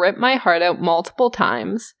just rip my heart out multiple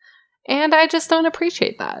times, and I just don't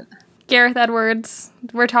appreciate that. Gareth Edwards,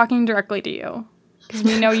 we're talking directly to you, because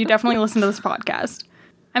we know you definitely listen to this podcast.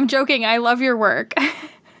 I'm joking. I love your work.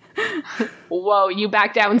 Whoa, you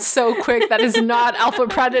back down so quick. That is not Alpha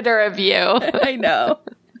Predator of you. I know.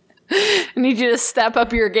 I need you to step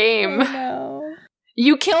up your game. I know.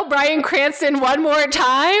 You kill Bryan Cranston one more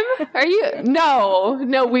time? Are you?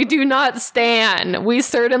 No, we do not stand. We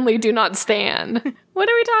certainly do not stand. What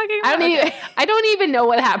are we talking about? I don't even know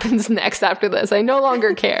what happens next after this. I no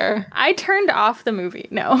longer care. I turned off the movie.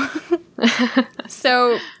 No.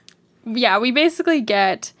 So, yeah, we basically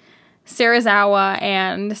get Serizawa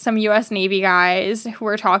and some U.S. Navy guys who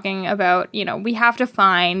are talking about, we have to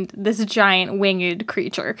find this giant winged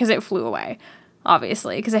creature because it flew away.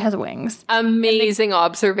 obviously, because it has wings. Amazing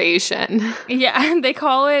observation. Yeah, they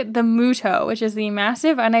call it the MUTO, which is the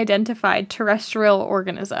Massive Unidentified Terrestrial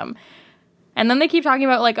Organism. And then they keep talking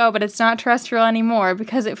about, like, oh, but it's not terrestrial anymore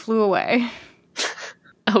because it flew away.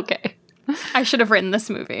 Okay. I should have written this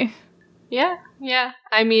movie. Yeah.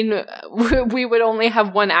 I mean, we would only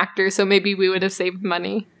have one actor, so maybe we would have saved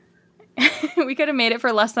money. We could have made it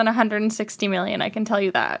for less than $160 million, I can tell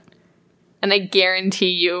you that. And I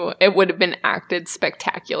guarantee you it would have been acted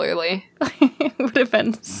spectacularly. It would have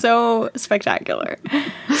been so spectacular.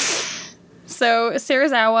 So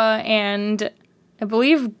Serizawa and I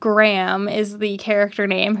believe Graham is the character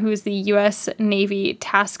name, who's the U.S. Navy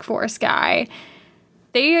task force guy.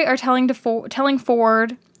 They are telling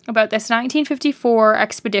Ford about this 1954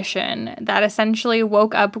 expedition that essentially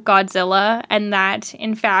woke up Godzilla, and that,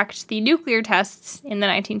 in fact, the nuclear tests in the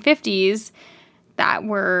 1950s that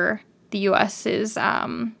were the U.S.'s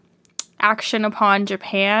action upon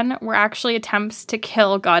Japan were actually attempts to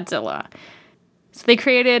kill Godzilla. So they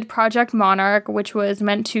created Project Monarch, which was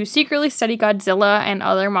meant to secretly study Godzilla and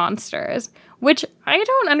other monsters, which I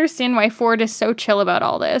don't understand why Ford is so chill about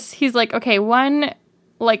all this. He's like, okay, one,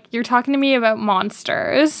 like, you're talking to me about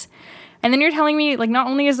monsters, and then you're telling me, like, not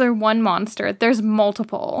only is there one monster, there's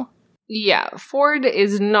multiple. Yeah, Ford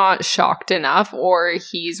is not shocked enough, or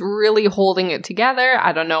he's really holding it together.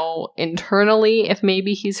 I don't know internally if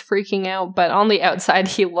maybe he's freaking out, but on the outside,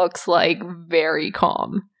 he looks, like, very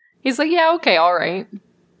calm. He's like, yeah, okay, all right.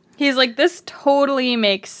 He's like, this totally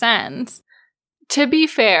makes sense. To be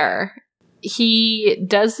fair, he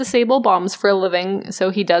does disable bombs for a living,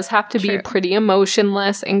 so he does have to be pretty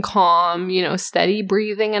emotionless and calm, you know, steady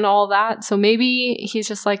breathing and all that. So maybe he's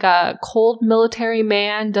just like a cold military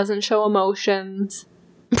man, doesn't show emotions.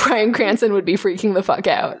 Bryan Cranston would be freaking the fuck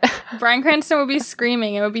out. Bryan Cranston would be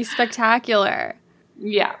screaming. It would be spectacular.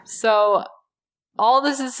 Yeah, so all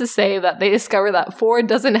this is to say that they discover that Ford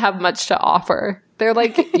doesn't have much to offer. They're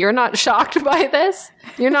like, you're not shocked by this?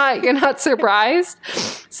 You're not surprised?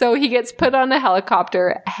 So he gets put on a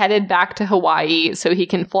helicopter, headed back to Hawaii so he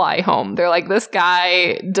can fly home. They're like, this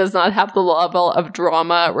guy does not have the level of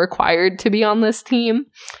drama required to be on this team.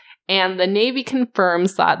 And the Navy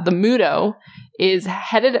confirms that the MUTO is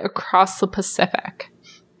headed across the Pacific.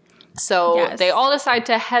 So They all decide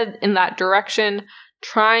to head in that direction,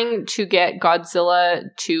 trying to get Godzilla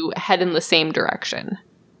to head in the same direction.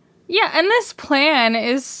 Yeah, and this plan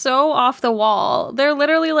is so off the wall. They're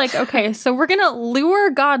literally like, okay, so we're going to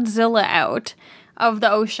lure Godzilla out of the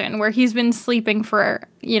ocean where he's been sleeping for,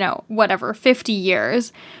 50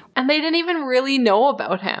 years. And they didn't even really know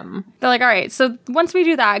about him. They're like, all right, so once we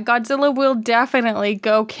do that, Godzilla will definitely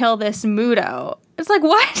go kill this MUTO. It's like,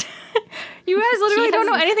 what? You guys literally don't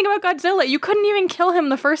know anything about Godzilla. You couldn't even kill him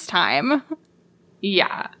the first time.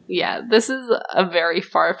 Yeah, this is a very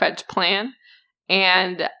far-fetched plan.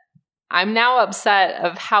 And I'm now upset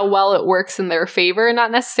of how well it works in their favor,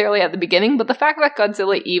 not necessarily at the beginning, but the fact that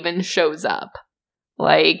Godzilla even shows up,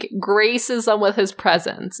 like, graces them with his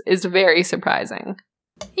presence, is very surprising.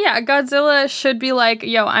 Yeah, Godzilla should be like,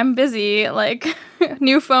 yo, I'm busy, like,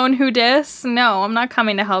 new phone, who dis? No, I'm not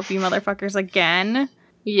coming to help you motherfuckers again.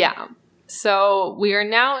 Yeah, so we are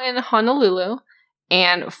now in Honolulu,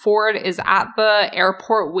 and Ford is at the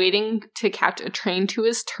airport waiting to catch a train to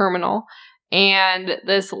his terminal. And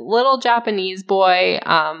this little Japanese boy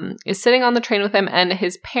is sitting on the train with him, and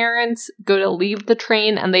his parents go to leave the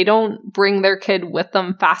train, and they don't bring their kid with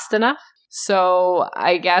them fast enough. So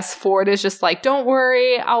I guess Ford is just like, don't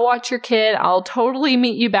worry, I'll watch your kid. I'll totally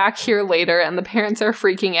meet you back here later. And the parents are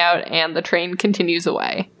freaking out, and the train continues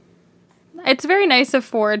away. It's very nice of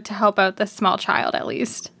Ford to help out this small child, at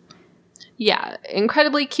least. Yeah,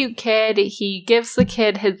 incredibly cute kid. He gives the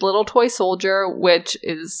kid his little toy soldier, which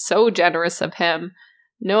is so generous of him.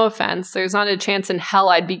 No offense, there's not a chance in hell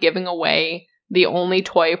I'd be giving away the only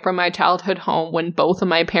toy from my childhood home when both of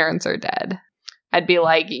my parents are dead. I'd be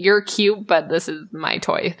like, you're cute, but this is my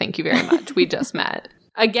toy. Thank you very much. We just met.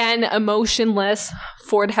 Again, emotionless.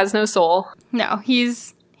 Ford has no soul. No,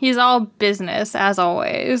 he's all business, as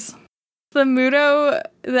always. The MUTO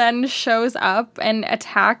then shows up and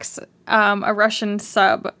attacks a Russian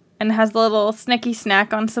sub and has a little snicky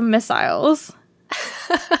snack on some missiles.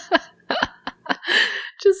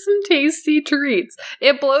 Just some tasty treats.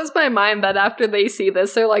 It blows my mind that after they see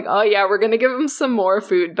this, they're like, oh yeah, we're going to give him some more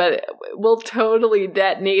food, but we'll totally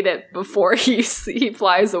detonate it before he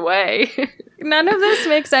flies away. None of this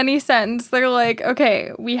makes any sense. They're like,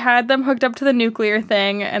 okay, we had them hooked up to the nuclear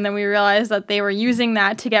thing, and then we realized that they were using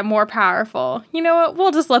that to get more powerful. You know what?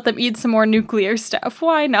 We'll just let them eat some more nuclear stuff.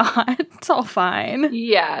 Why not? It's all fine.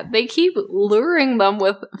 Yeah, they keep luring them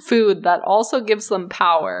with food that also gives them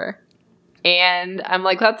power. And I'm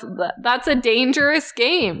like, that's a dangerous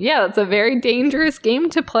game. Yeah, that's a very dangerous game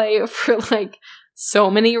to play for, like,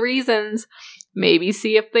 so many reasons. Maybe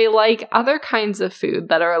see if they like other kinds of food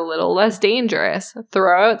that are a little less dangerous.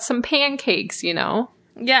 Throw out some pancakes, you know?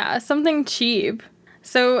 Yeah, something cheap.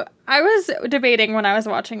 So I was debating when I was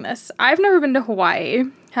watching this. I've never been to Hawaii.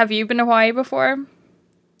 Have you been to Hawaii before?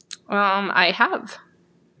 I have.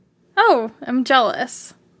 Oh, I'm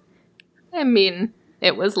jealous. I mean,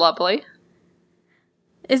 it was lovely.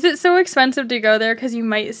 Is it so expensive to go there because you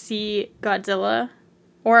might see Godzilla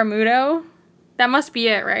or Muto? That must be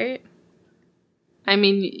it, right? I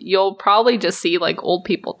mean, you'll probably just see, like, old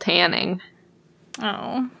people tanning.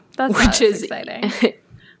 Oh, that's not as exciting.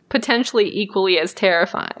 Potentially equally as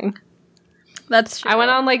terrifying. That's true. I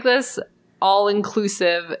went on, like, this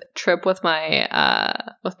all-inclusive trip with my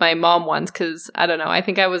mom once, because, I don't know, I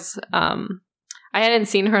think I was, I hadn't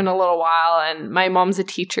seen her in a little while, and my mom's a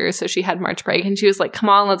teacher, so she had March break, and she was like, come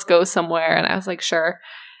on, let's go somewhere, and I was like, sure.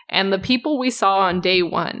 And the people we saw on day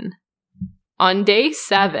 1, on day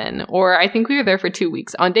 7, or I think we were there for 2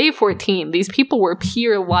 weeks, on day 14, these people were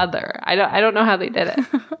pure leather. I don't know how they did it.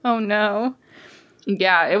 Oh, no.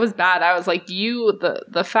 Yeah, it was bad. I was like,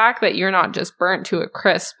 the fact that you're not just burnt to a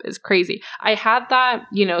crisp is crazy. I had that,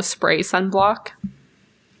 spray sunblock.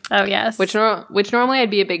 Oh, yes. Which normally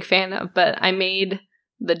I'd be a big fan of, but I made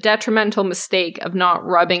the detrimental mistake of not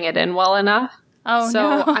rubbing it in well enough. Oh,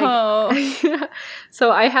 no.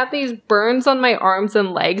 So I had these burns on my arms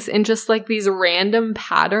and legs in just like these random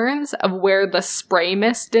patterns of where the spray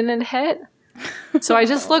mist didn't hit. So I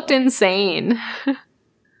just looked insane.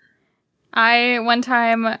 One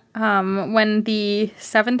time, when the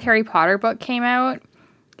 7th Harry Potter book came out,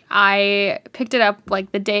 I picked it up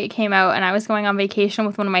like the day it came out, and I was going on vacation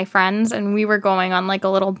with one of my friends, and we were going on like a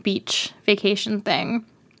little beach vacation thing.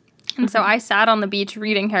 And so I sat on the beach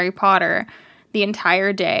reading Harry Potter the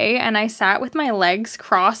entire day, and I sat with my legs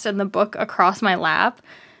crossed and the book across my lap.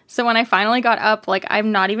 So when I finally got up, like,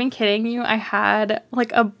 I'm not even kidding you, I had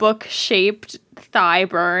like a book-shaped thigh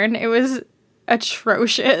burn. It was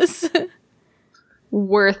atrocious.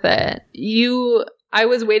 Worth it. I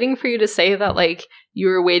was waiting for you to say that, like, you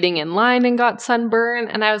were waiting in line and got sunburn,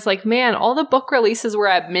 and I was like, man, all the book releases were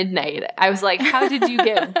at midnight. I was like, how did you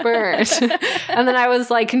get burnt? And then I was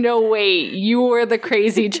like, no, wait, you were the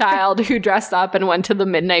crazy child who dressed up and went to the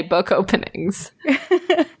midnight book openings.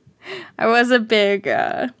 I was a big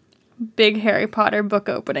Harry Potter book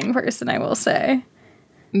opening person, I will say.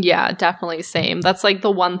 Yeah, definitely same. That's like the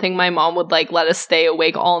one thing my mom would like let us stay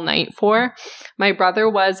awake all night for. My brother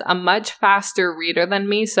was a much faster reader than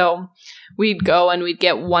me, so we'd go and we'd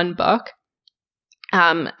get one book.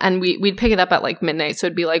 And we'd pick it up at like midnight, so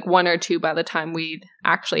it'd be like 1 or 2 by the time we'd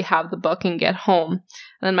actually have the book and get home. And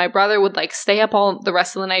then my brother would like stay up all the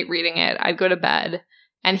rest of the night reading it. I'd go to bed,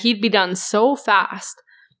 and he'd be done so fast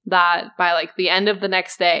that by like the end of the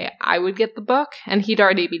next day, I would get the book and he'd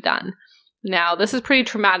already be done. Now, this is pretty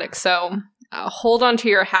traumatic, so hold on to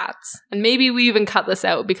your hats. And maybe we even cut this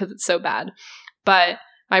out because it's so bad. But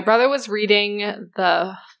my brother was reading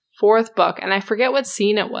the 4th book, and I forget what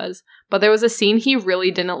scene it was, but there was a scene he really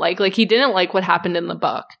didn't like. Like, he didn't like what happened in the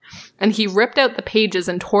book. And he ripped out the pages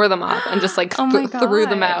and tore them up and just, like, threw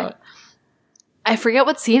them out. I forget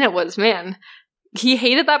what scene it was, man. He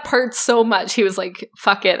hated that part so much, he was like,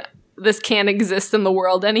 fuck it. This can't exist in the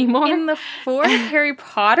world anymore. In the 4th Harry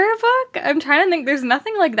Potter book? I'm trying to think. There's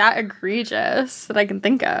nothing like that egregious that I can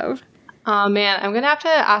think of. Oh, man. I'm going to have to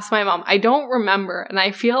ask my mom. I don't remember. And I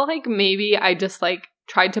feel like maybe I just, like,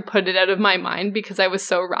 tried to put it out of my mind because I was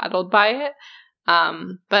so rattled by it.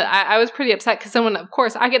 But I was pretty upset because then when, of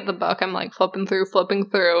course, I get the book, I'm, like, flipping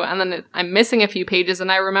through. And then I'm missing a few pages.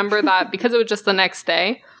 And I remember that because it was just the next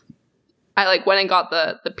day, I, like, went and got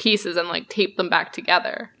the pieces and, like, taped them back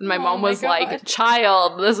together. And my mom was like,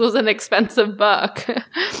 child, this was an expensive book.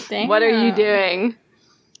 Damn. What are you doing?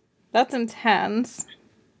 That's intense.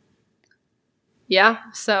 Yeah,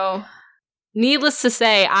 so needless to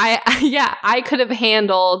say, I could have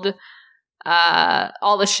handled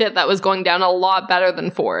all the shit that was going down a lot better than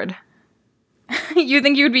Ford. You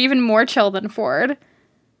think you would be even more chill than Ford?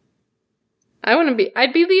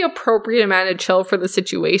 I'd be the appropriate amount of chill for the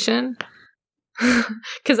situation.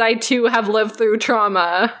 Because I, too, have lived through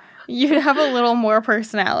trauma. You'd have a little more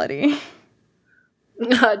personality.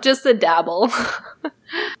 Just a dabble.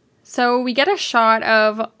 So we get a shot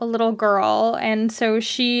of a little girl, and so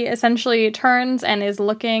she essentially turns and is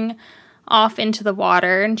looking off into the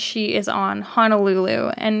water, and she is on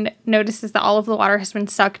Honolulu and notices that all of the water has been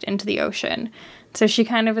sucked into the ocean. So she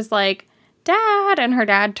kind of is like, Dad, and her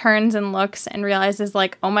dad turns and looks and realizes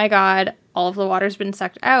like, oh my God, all of the water's been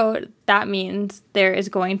sucked out. That means there is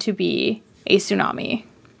going to be a tsunami.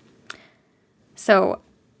 So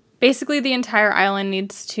basically the entire island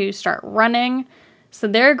needs to start running. So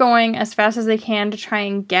they're going as fast as they can to try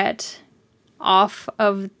and get off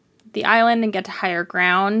of the island and get to higher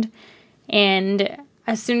ground. And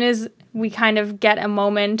as soon as we kind of get a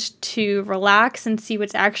moment to relax and see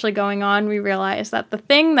what's actually going on, we realize that the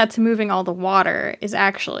thing that's moving all the water is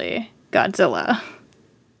actually Godzilla.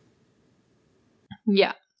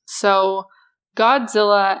 Yeah. So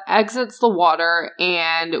Godzilla exits the water,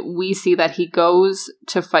 and we see that he goes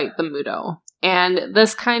to fight the Muto. And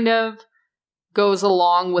this kind of goes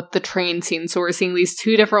along with the train scene. So we're seeing these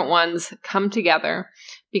two different ones come together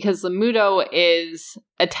because the Muto is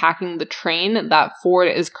attacking the train that Ford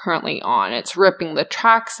is currently on. It's ripping the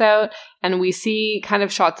tracks out, and we see kind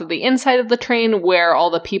of shots of the inside of the train where all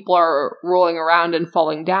the people are rolling around and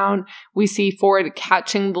falling down. We see Ford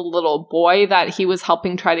catching the little boy that he was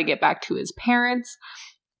helping try to get back to his parents.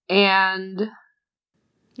 And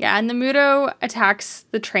the Muto attacks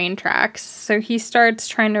the train tracks. So he starts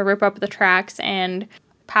trying to rip up the tracks, and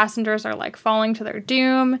passengers are like falling to their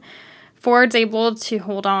doom. Ford's able to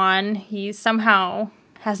hold on. He somehow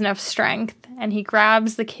has enough strength, and he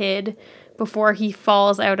grabs the kid before he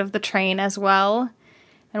falls out of the train as well.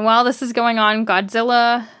 And while this is going on,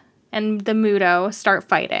 Godzilla and the Muto start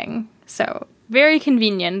fighting. So very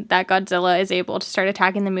convenient that Godzilla is able to start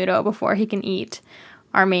attacking the Muto before he can eat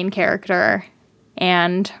our main character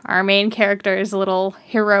and our main character's little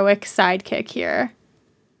heroic sidekick here.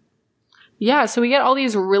 Yeah, so we get all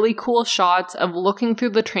these really cool shots of looking through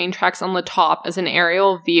the train tracks on the top as an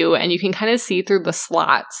aerial view, and you can kind of see through the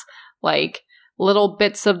slats, like little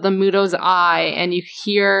bits of the Muto's eye, and you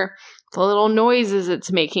hear the little noises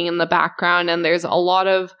it's making in the background, and there's a lot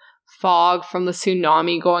of fog from the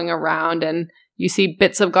tsunami going around, and you see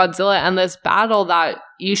bits of Godzilla and this battle that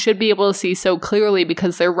you should be able to see so clearly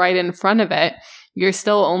because they're right in front of it. You're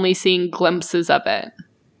still only seeing glimpses of it.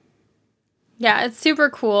 Yeah, it's super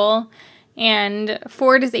cool. And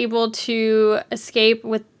Ford is able to escape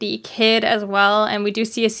with the kid as well. And we do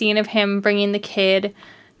see a scene of him bringing the kid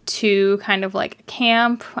to kind of like a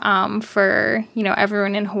camp for,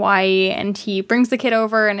 everyone in Hawaii. And he brings the kid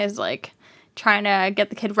over and is like trying to get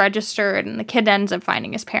the kid registered. And the kid ends up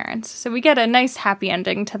finding his parents. So we get a nice happy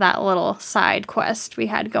ending to that little side quest we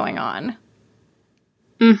had going on.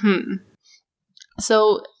 Mm-hmm.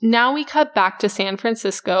 So now we cut back to San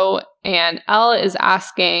Francisco, and Elle is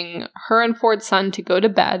asking her and Ford's son to go to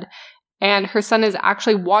bed, and her son is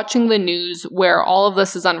actually watching the news where all of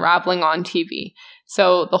this is unraveling on TV.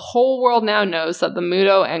 So the whole world now knows that the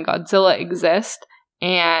Muto and Godzilla exist,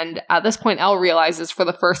 and at this point, Elle realizes for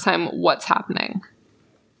the first time what's happening.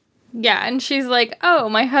 Yeah, and she's like, oh,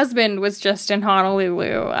 my husband was just in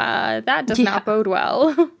Honolulu. That does not bode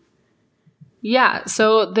well. Yeah,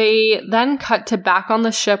 so they then cut to back on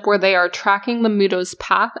the ship where they are tracking the Muto's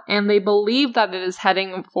path, and they believe that it is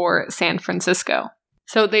heading for San Francisco.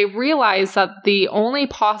 So they realize that the only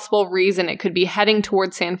possible reason it could be heading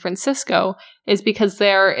towards San Francisco is because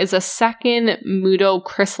there is a second Muto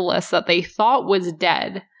chrysalis that they thought was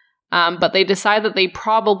dead, but they decide that they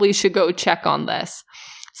probably should go check on this.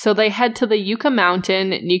 So they head to the Yucca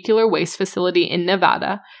Mountain Nuclear Waste Facility in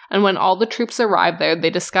Nevada, and when all the troops arrive there, they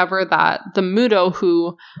discover that the Muto,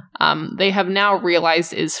 who they have now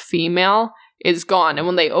realized is female, is gone. And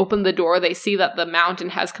when they open the door, they see that the mountain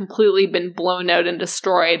has completely been blown out and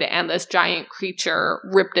destroyed, and this giant creature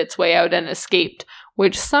ripped its way out and escaped,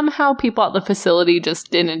 which somehow people at the facility just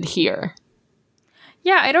didn't hear.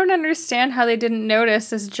 Yeah, I don't understand how they didn't notice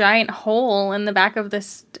this giant hole in the back of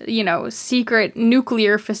this, secret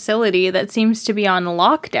nuclear facility that seems to be on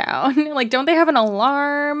lockdown. Like, don't they have an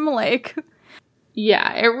alarm?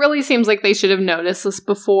 Yeah, it really seems like they should have noticed this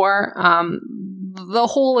before. The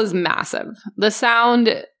hole is massive. The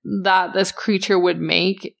sound that this creature would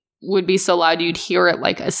make would be so loud you'd hear it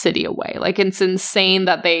like a city away. Like, it's insane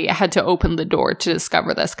that they had to open the door to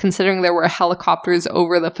discover this, considering there were helicopters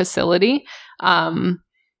over the facility.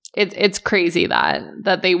 It's crazy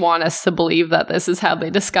that they want us to believe that this is how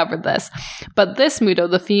they discovered this. But this Muto,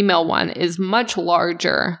 the female one, is much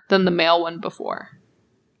larger than the male one before.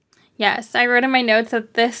 Yes, I wrote in my notes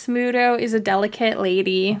that this Muto is a delicate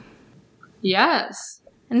lady. Yes.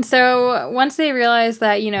 And so once they realize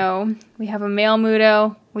that, we have a male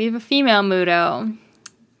Muto, we have a female Muto,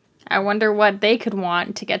 I wonder what they could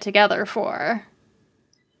want to get together for.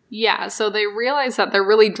 Yeah, so they realize that they're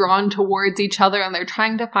really drawn towards each other and they're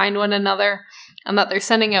trying to find one another and that they're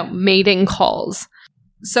sending out mating calls.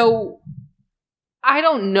 So I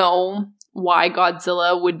don't know why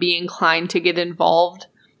Godzilla would be inclined to get involved,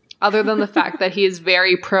 other than the fact that he is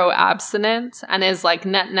very pro-abstinence and is like,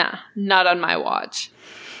 nah, not on my watch.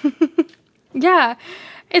 Yeah,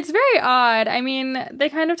 it's very odd. I mean, they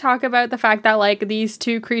kind of talk about the fact that, like, these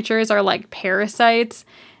two creatures are, like, parasites,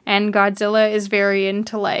 and Godzilla is very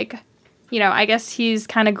into, like, you know, I guess he's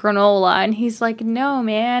kind of granola, and he's like, no,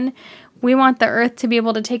 man, we want the Earth to be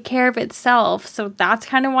able to take care of itself, so that's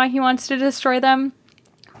kind of why he wants to destroy them.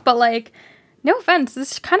 But, like, no offense,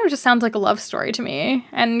 this kind of just sounds like a love story to me,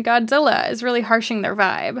 and Godzilla is really harshing their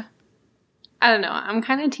vibe. I don't know, I'm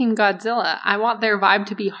kind of Team Godzilla. I want their vibe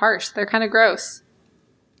to be harsh. They're kind of gross.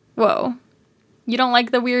 Whoa. You don't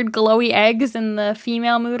like the weird glowy eggs in the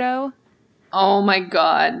female Muto? Oh my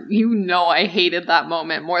god. You know I hated that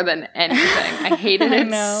moment more than anything. I hated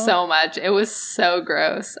it so much. It was so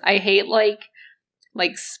gross. I hate, like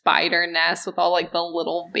spider nests with all, like, the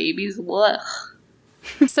little babies. Ugh.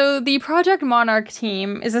 So the Project Monarch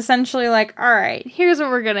team is essentially like, all right, here's what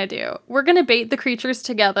we're gonna do. We're gonna bait the creatures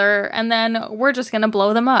together, and then we're just gonna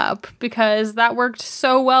blow them up, because that worked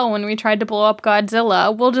so well when we tried to blow up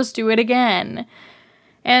Godzilla. We'll just do it again.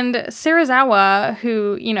 And Serizawa,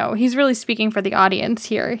 who, you know, he's really speaking for the audience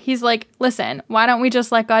here, he's like, listen, why don't we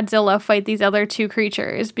just let Godzilla fight these other two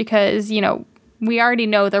creatures? Because, you know, we already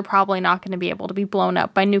know they're probably not going to be able to be blown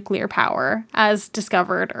up by nuclear power, as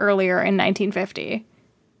discovered earlier in 1950.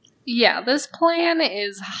 Yeah, this plan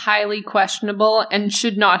is highly questionable and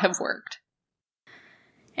should not have worked.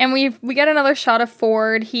 And we get another shot of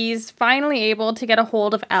Ford. He's finally able to get a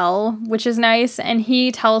hold of Elle, which is nice, and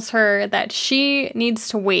he tells her that she needs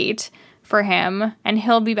to wait for him, and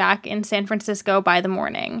he'll be back in San Francisco by the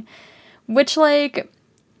morning. Which, like,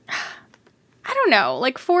 I don't know.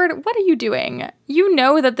 Like, Ford, what are you doing? You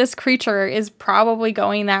know that this creature is probably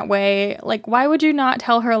going that way. Like, why would you not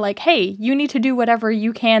tell her, like, hey, you need to do whatever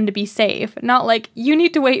you can to be safe? Not like, you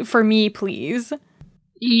need to wait for me, please.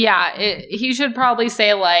 Yeah, he should probably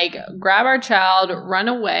say, like, grab our child, run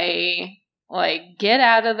away, like, get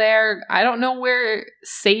out of there. I don't know where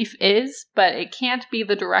safe is, but it can't be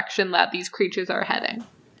the direction that these creatures are heading.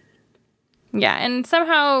 Yeah, and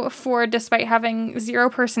somehow Ford, despite having zero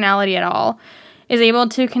personality at all, is able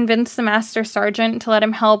to convince the Master Sergeant to let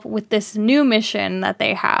him help with this new mission that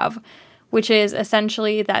they have, which is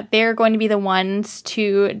essentially that they're going to be the ones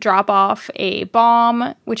to drop off a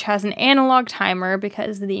bomb, which has an analog timer,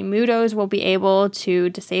 because the Mutos will be able to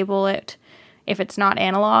disable it if it's not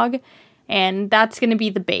analog, and that's going to be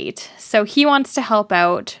the bait. So he wants to help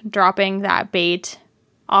out, dropping that bait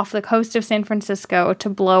off the coast of San Francisco to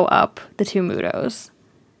blow up the two Mutos.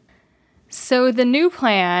 So the new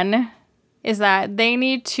plan is that they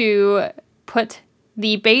need to put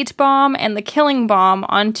the bait bomb and the killing bomb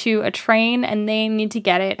onto a train, and they need to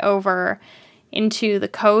get it over into the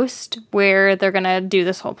coast where they're going to do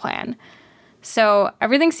this whole plan. So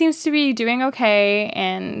everything seems to be doing okay,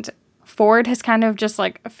 and Ford has kind of just,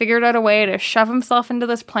 like, figured out a way to shove himself into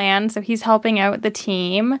this plan, so he's helping out the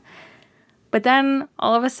team. But then,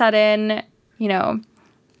 all of a sudden, you know,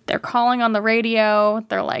 they're calling on the radio.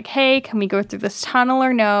 They're like, hey, can we go through this tunnel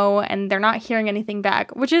or no? And they're not hearing anything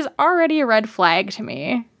back, which is already a red flag to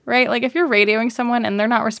me, right? Like, if you're radioing someone and they're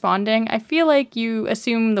not responding, I feel like you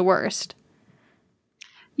assume the worst.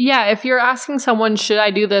 Yeah, if you're asking someone, should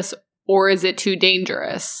I do this or is it too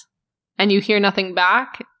dangerous? And you hear nothing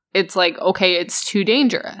back, it's like, okay, it's too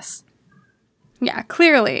dangerous. Yeah,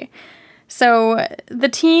 clearly. So the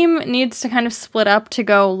team needs to kind of split up to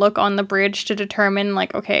go look on the bridge to determine,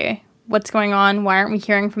 like, okay, what's going on? Why aren't we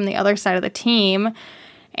hearing from the other side of the team?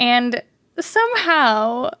 And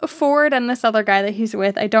somehow Ford and this other guy that he's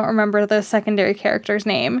with, I don't remember the secondary character's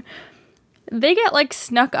name, they get, like,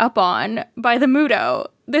 snuck up on by the Muto.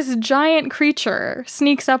 This giant creature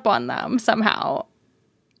sneaks up on them somehow.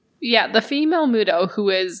 Yeah, the female Muto,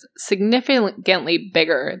 who is significantly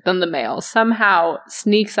bigger than the male, somehow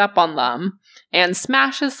sneaks up on them and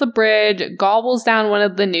smashes the bridge, gobbles down one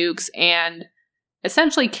of the nukes, and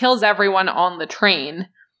essentially kills everyone on the train.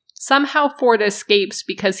 Somehow Ford escapes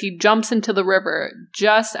because he jumps into the river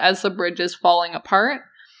just as the bridge is falling apart.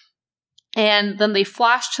 And then they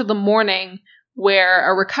flash to the morning where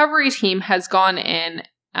a recovery team has gone in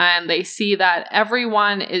and they see that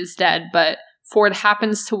everyone is dead, but Ford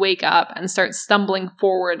happens to wake up and start stumbling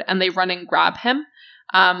forward, and they run and grab him.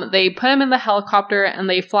 They put him in the helicopter, and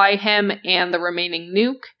they fly him and the remaining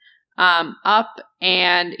nuke up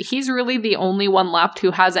and he's really the only one left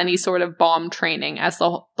who has any sort of bomb training, as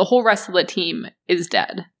the whole rest of the team is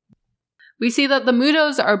dead. We see that the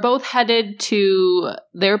Mutos are both headed to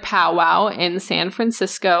their powwow in San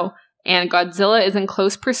Francisco, and Godzilla is in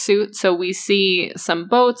close pursuit, so we see some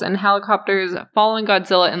boats and helicopters following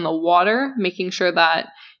Godzilla in the water, making sure that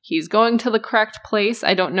he's going to the correct place.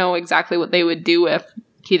 I don't know exactly what they would do if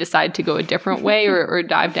he decided to go a different way or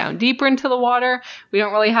dive down deeper into the water. We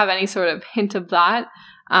don't really have any sort of hint of that.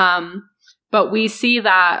 But we see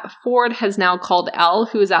that Ford has now called Elle,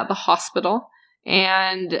 who is at the hospital.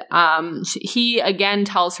 And he again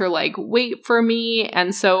tells her, like, wait for me.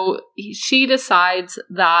 And so she decides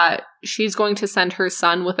that she's going to send her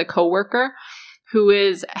son with a coworker who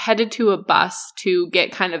is headed to a bus to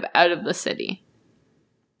get kind of out of the city.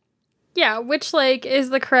 Yeah, which, like, is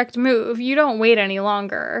the correct move. You don't wait any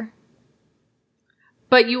longer.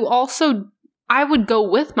 But you also, I would go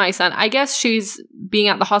with my son. I guess she's being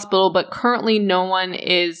at the hospital, but currently no one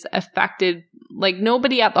is affected. Like,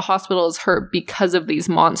 nobody at the hospital is hurt because of these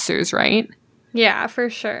monsters, right? Yeah, for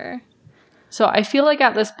sure. So I feel like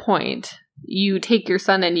at this point, you take your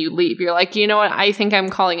son and you leave. You're like, you know what? I think I'm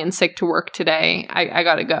calling in sick to work today. I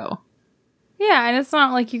gotta go. Yeah, and it's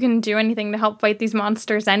not like you can do anything to help fight these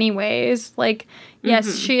monsters anyways. Like,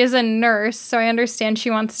 yes, she is a nurse, so I understand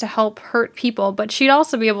she wants to help hurt people, but she'd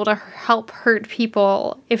also be able to help hurt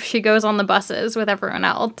people if she goes on the buses with everyone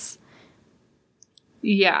else.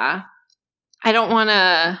 Yeah. I don't want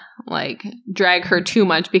to, like, drag her too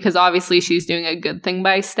much because obviously she's doing a good thing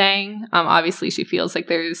by staying. Obviously she feels like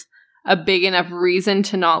there's a big enough reason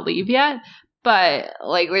to not leave yet. But,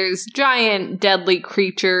 like, there's giant, deadly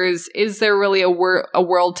creatures. Is there really a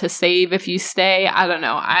world to save if you stay? I don't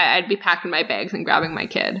know. I'd be packing my bags and grabbing my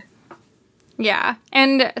kid. Yeah.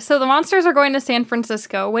 And so the monsters are going to San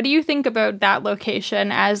Francisco. What do you think about that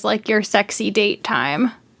location as, like, your sexy date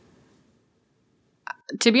time?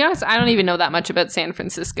 To be honest, I don't even know that much about San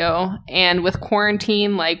Francisco. And with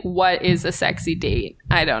quarantine, like, what is a sexy date?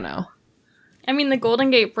 I don't know. I mean, the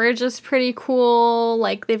Golden Gate Bridge is pretty cool.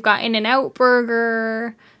 Like, they've got In-N-Out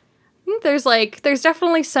Burger. I think there's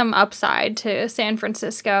definitely some upside to San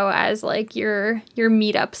Francisco as, like, your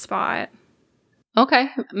meetup spot. Okay.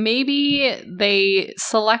 Maybe they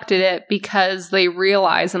selected it because they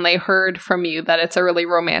realize and they heard from you that it's a really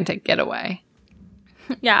romantic getaway.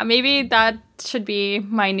 Yeah, maybe that should be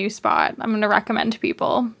my new spot. I'm going to recommend to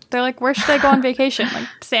people. They're like, where should I go on vacation? Like,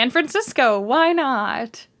 San Francisco. Why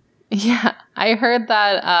not? Yeah, I heard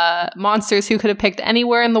that monsters who could have picked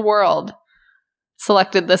anywhere in the world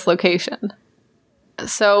selected this location.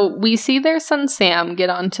 So we see their son Sam get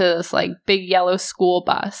onto this, like, big yellow school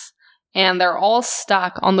bus, and they're all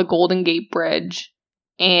stuck on the Golden Gate Bridge.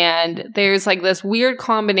 And there's, like, this weird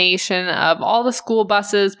combination of all the school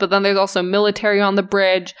buses, but then there's also military on the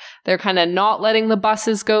bridge. They're kind of not letting the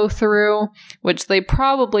buses go through, which they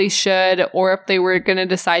probably should. Or if they were going to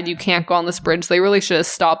decide you can't go on this bridge, they really should have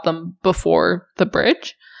stopped them before the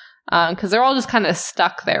bridge. Because they're all just kind of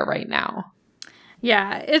stuck there right now.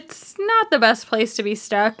 Yeah, it's not the best place to be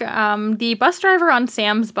stuck. The bus driver on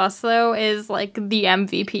Sam's bus, though, is, like, the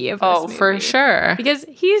MVP of this movie. For sure. Because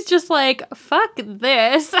he's just like, fuck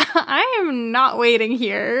this. I am not waiting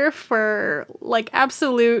here for, like,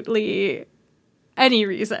 absolutely any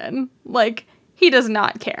reason. Like, he does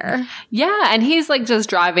not care. Yeah, and he's, like, just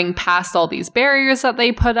driving past all these barriers that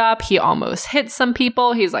they put up. He almost hits some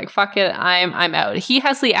people. He's like, fuck it, I'm out. He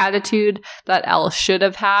has the attitude that Elle should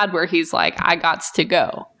have had, where he's like, I gots to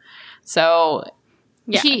go. So,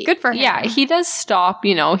 yeah, good for him. Yeah, he does stop,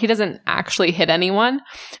 you know, he doesn't actually hit anyone.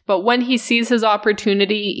 But when he sees his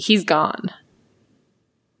opportunity, he's gone.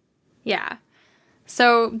 Yeah.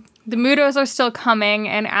 So, the Mutos are still coming,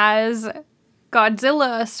 and as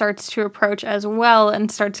Godzilla starts to approach as well and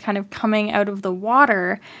starts kind of coming out of the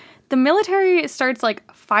water, the military starts, like,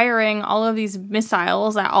 firing all of these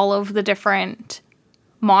missiles at all of the different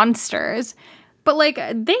monsters. But, like,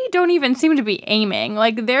 they don't even seem to be aiming.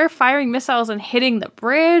 Like, they're firing missiles and hitting the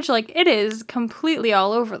bridge. Like, it is completely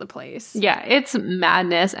all over the place. Yeah, it's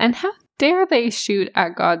madness. And how dare they shoot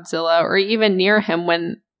at Godzilla or even near him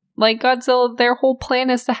when, like, Godzilla, their whole plan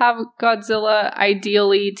is to have Godzilla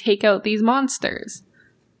ideally take out these monsters.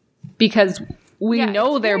 Because we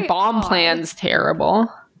know their bomb plan's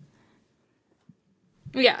terrible.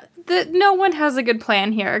 Yeah, no one has a good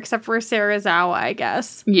plan here except for Serizawa, I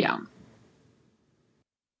guess. Yeah.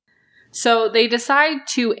 So they decide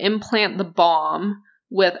to implant the bomb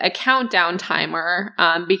with a countdown timer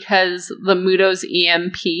because the Muto's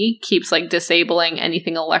EMP keeps, like, disabling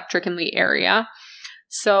anything electric in the area.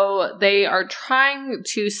 So they are trying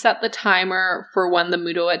to set the timer for when the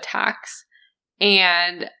Muto attacks.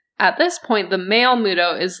 And at this point, the male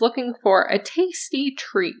Muto is looking for a tasty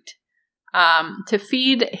treat to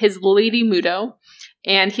feed his lady Muto.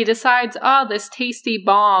 And he decides, this tasty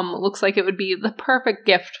bomb looks like it would be the perfect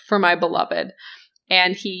gift for my beloved.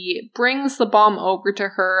 And he brings the bomb over to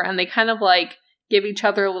her, and they kind of like give each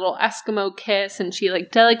other a little Eskimo kiss, and she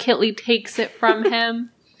like delicately takes it from him.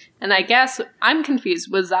 And I guess I'm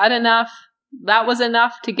confused. Was that enough? That was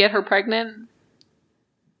enough to get her pregnant?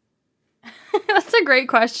 That's a great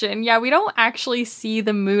question. Yeah, we don't actually see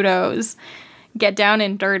the Mutos get down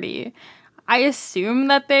and dirty. I assume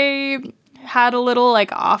that they had a little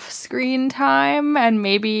like off-screen time, and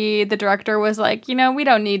maybe the director was like, we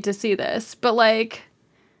don't need to see this, but like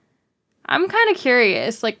I'm kind of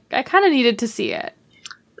curious. Like, I kind of needed to see it.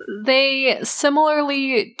 They,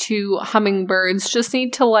 similarly to hummingbirds, just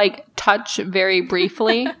need to like touch very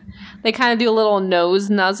briefly. They kind of do a little nose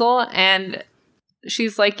nuzzle, and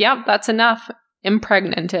she's like, yep, that's enough.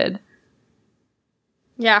 Impregnated.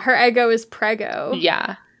 Yeah, her ego is prego.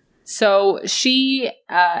 Yeah. So she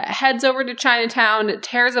heads over to Chinatown,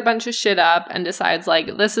 tears a bunch of shit up, and decides,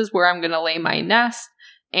 like, this is where I'm going to lay my nest,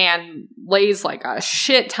 and lays, like, a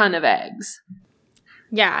shit ton of eggs.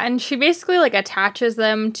 Yeah, and she basically, like, attaches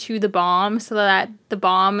them to the bomb so that the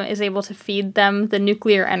bomb is able to feed them the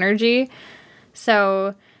nuclear energy.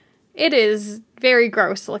 So it is very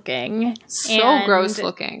gross looking. So gross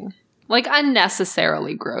looking. Like,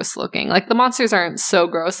 unnecessarily gross looking. Like, the monsters aren't so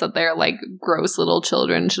gross that they're, like, gross little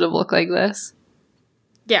children should have looked like this.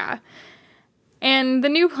 Yeah. And the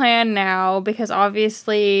new plan now, because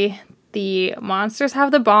obviously the monsters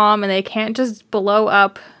have the bomb and they can't just blow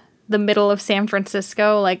up the middle of San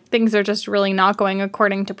Francisco, like, things are just really not going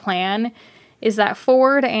according to plan, is that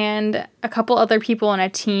Ford and a couple other people on a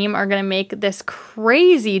team are going to make this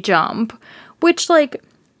crazy jump, which, like,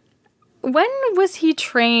 when was he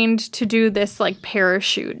trained to do this, like,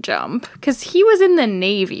 parachute jump? Because he was in the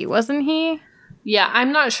Navy, wasn't he? Yeah,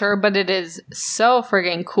 I'm not sure, but it is so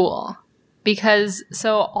friggin' cool. Because,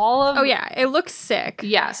 so all of... Oh, yeah, it looks sick.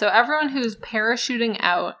 Yeah, so everyone who's parachuting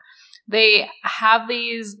out, they have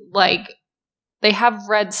these, like... They have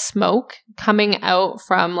red smoke coming out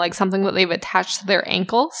from, like, something that they've attached to their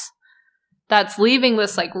ankles. That's leaving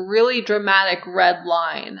this, like, really dramatic red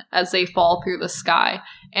line as they fall through the sky.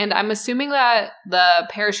 And I'm assuming that the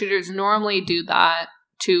parachuters normally do that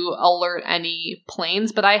to alert any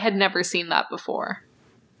planes, but I had never seen that before.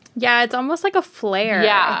 Yeah, it's almost like a flare,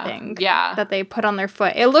 I think, that they put on their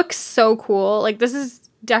foot. It looks so cool. Like, this is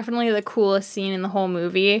definitely the coolest scene in the whole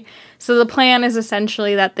movie. So the plan is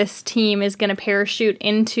essentially that this team is going to parachute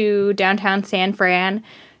into downtown San Fran,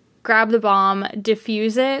 grab the bomb,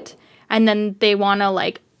 defuse it, and then they want to,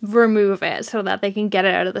 like, remove it so that they can get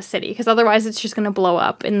it out of the city, because otherwise it's just going to blow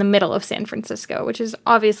up in the middle of San Francisco, which is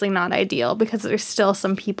obviously not ideal because there's still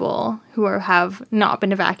some people who have not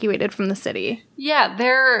been evacuated from the city. Yeah,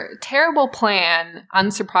 their terrible plan,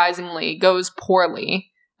 unsurprisingly, goes poorly.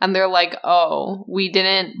 And they're like, oh, we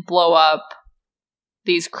didn't blow up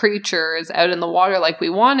these creatures out in the water like we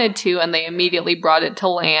wanted to, and they immediately brought it to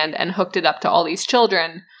land and hooked it up to all these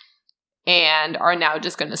children and are now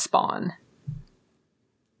just going to spawn.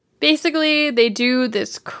 Basically, they do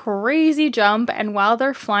this crazy jump, and while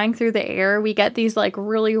they're flying through the air, we get these, like,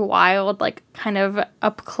 really wild, like, kind of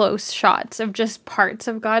up-close shots of just parts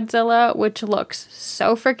of Godzilla, which looks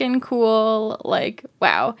so freaking cool. Like,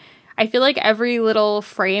 wow. I feel like every little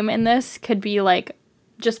frame in this could be, like,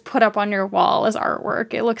 just put up on your wall as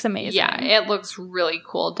artwork. It looks amazing. Yeah, it looks really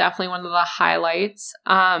cool. Definitely one of the highlights.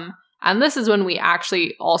 And this is when we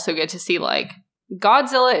actually also get to see, like,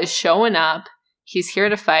 Godzilla is showing up. He's here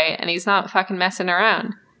to fight, and he's not fucking messing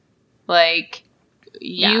around. Like,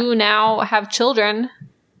 you now have children.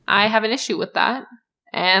 I have an issue with that.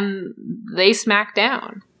 And they smack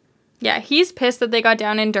down. Yeah, he's pissed that they got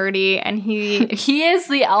down and dirty, and he... He is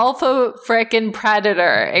the alpha frickin'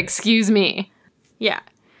 predator, excuse me. Yeah.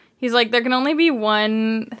 He's like, there can only be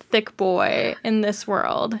one thick boy in this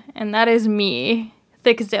world, and that is me,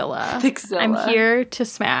 Thickzilla. Thickzilla. I'm here to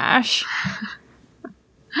smash.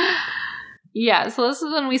 Yeah, so this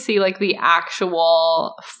is when we see, like, the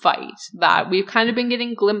actual fight that we've kind of been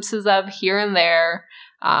getting glimpses of here and there.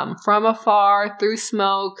 From afar, through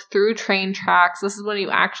smoke, through train tracks. This is when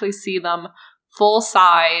you actually see them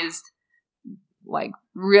full-sized, like,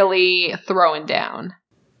 really throwing down.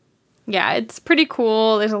 Yeah, it's pretty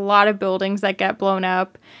cool. There's a lot of buildings that get blown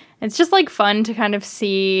up. It's just, like, fun to kind of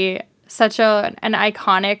see such an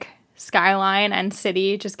iconic skyline and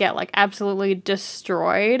city just get, like, absolutely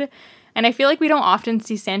destroyed. And I feel like we don't often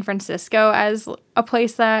see San Francisco as a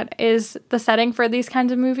place that is the setting for these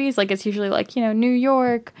kinds of movies. Like, it's usually, like, you know, New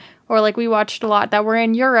York or like we watched a lot that were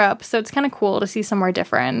in Europe. So it's kind of cool to see somewhere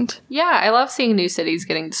different. Yeah, I love seeing new cities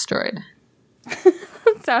getting destroyed.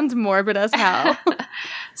 Sounds morbid as hell.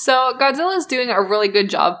 So Godzilla is doing a really good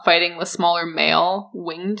job fighting the smaller male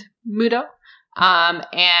winged Muto.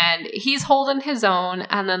 And he's holding his own,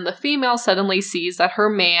 and then the female suddenly sees that her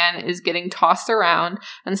man is getting tossed around,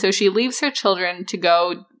 and so she leaves her children to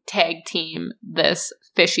go tag team this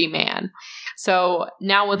fishy man. So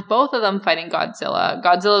now with both of them fighting Godzilla,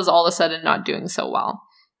 Godzilla's all of a sudden not doing so well.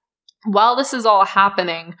 While this is all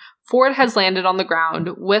happening, Ford has landed on the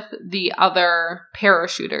ground with the other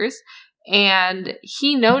parachuters, and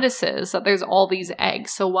he notices that there's all these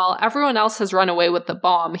eggs. So while everyone else has run away with the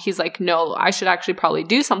bomb, he's like, no, I should actually probably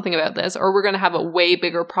do something about this, or we're going to have a way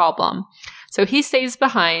bigger problem. So he stays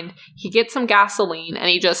behind, he gets some gasoline, and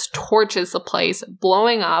he just torches the place,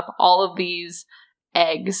 blowing up all of these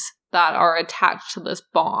eggs that are attached to this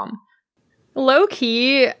bomb.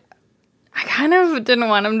 Low-key, I kind of didn't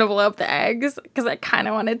want him to blow up the eggs because I kind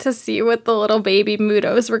of wanted to see what the little baby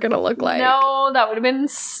Mutos were going to look like. No, that would have been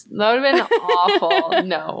awful.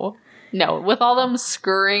 No. With all them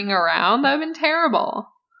scurrying around, that would have been terrible.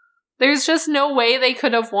 There's just no way they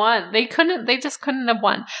could have won. They just couldn't have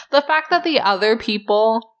won. The fact that the other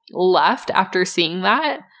people left after seeing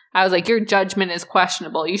that, I was like, your judgment is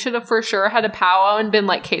questionable. You should have for sure had a powwow and been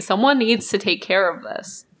like, okay, someone needs to take care of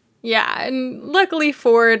this. Yeah, and luckily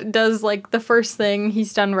Ford does, like, the first thing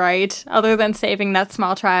he's done right, other than saving that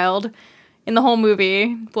small child in the whole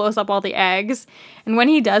movie, blows up all the eggs. And when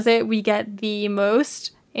he does it, we get the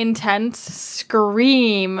most intense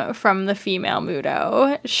scream from the female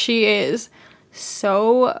Muto. She is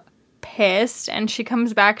so pissed, and she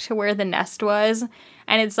comes back to where the nest was,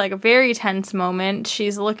 and it's, like, a very tense moment.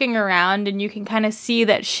 She's looking around, and you can kind of see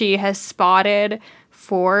that she has spotted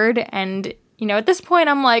Ford, and you know, at this point,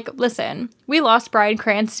 I'm like, listen, we lost Bryan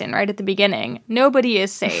Cranston right at the beginning. Nobody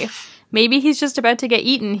is safe. Maybe he's just about to get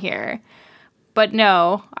eaten here. But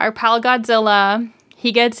no, our pal Godzilla,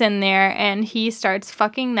 he gets in there and he starts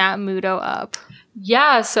fucking that Muto up.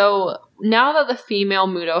 Yeah, so now that the female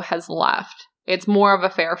Muto has left, it's more of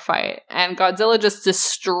a fair fight. And Godzilla just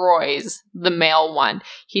destroys the male one.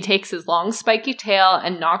 He takes his long spiky tail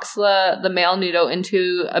and knocks the male Muto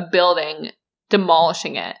into a building,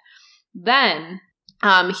 demolishing it. Then,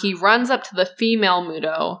 he runs up to the female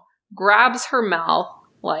Muto, grabs her mouth,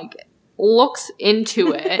 like, looks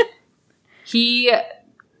into it. He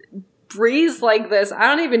breathes like this. I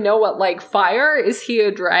don't even know what, like, fire? Is he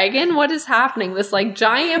a dragon? What is happening? This, like,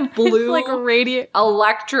 giant blue like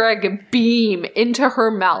electric beam into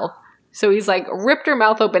her mouth. So he's, like, ripped her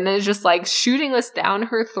mouth open and is just, like, shooting this down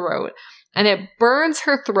her throat. And it burns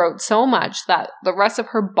her throat so much that the rest of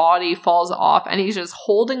her body falls off, and he's just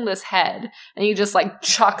holding this head, and he just, like,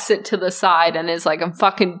 chucks it to the side and is like, I'm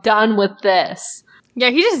fucking done with this.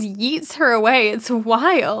 Yeah, he just yeets her away. It's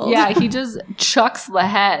wild. Yeah, he just chucks the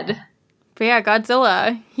head. But yeah,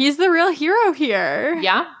 Godzilla, he's the real hero here.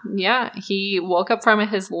 Yeah. He woke up from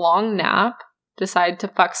his long nap, decided to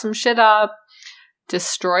fuck some shit up,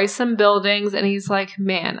 destroy some buildings, and he's like,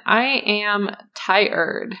 man, I am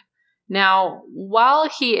tired. Now, while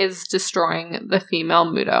he is destroying the female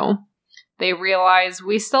Muto, they realize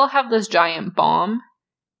we still have this giant bomb,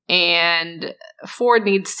 and Ford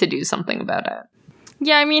needs to do something about it.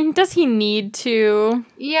 Yeah, I mean, does he need to?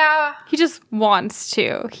 Yeah. He just wants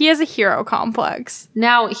to. He has a hero complex.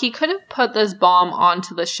 Now, he could have put this bomb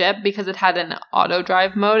onto the ship because it had an auto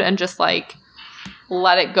drive mode and just, like,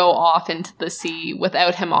 let it go off into the sea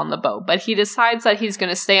without him on the boat. But he decides that he's going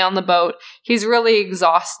to stay on the boat. He's really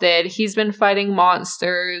exhausted. He's been fighting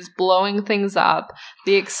monsters, blowing things up.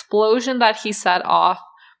 The explosion that he set off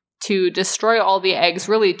to destroy all the eggs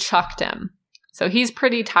really chucked him. So he's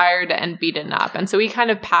pretty tired and beaten up. And so he kind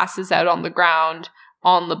of passes out on the ground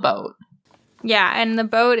on the boat. Yeah, and the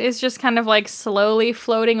boat is just kind of like slowly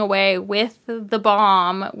floating away with the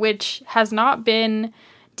bomb, which has not been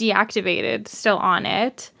deactivated, still on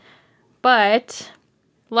it. But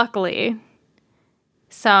luckily,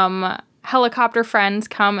 some helicopter friends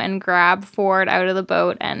come and grab Ford out of the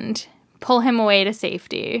boat and pull him away to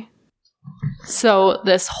safety. So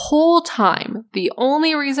this whole time, the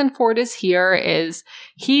only reason Ford is here is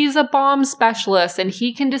he's a bomb specialist and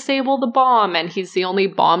he can disable the bomb, and he's the only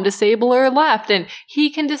bomb disabler left and he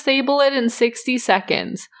can disable it in 60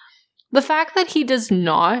 seconds. The fact that he does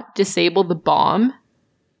not disable the bomb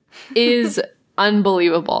is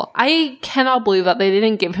unbelievable. I cannot believe that they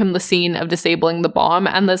didn't give him the scene of disabling the bomb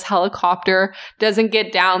and this helicopter doesn't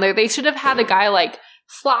get down there. They should have had a guy like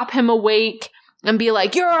slap him awake, and be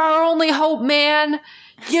like, "You're our only hope, man.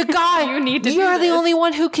 You got You need to You're do the this. only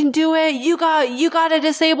one who can do it. You got to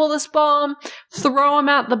disable this bomb." Throw him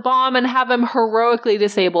at the bomb and have him heroically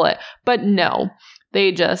disable it. But no,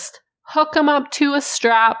 they just hook him up to a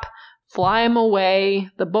strap, fly him away.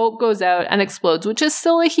 The boat goes out and explodes, which is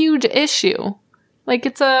still a huge issue. Like,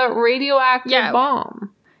 it's a radioactive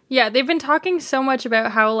bomb. Yeah, they've been talking so much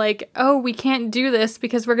about how, like, oh, we can't do this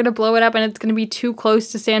because we're going to blow it up and it's going to be too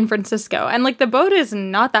close to San Francisco. And, like, the boat is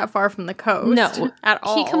not that far from the coast. No, at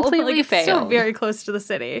all. He completely like, failed. It's still very close to the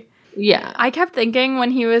city. Yeah. I kept thinking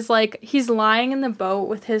when he was, like, he's lying in the boat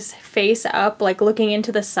with his face up, like, looking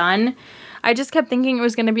into the sun. I just kept thinking it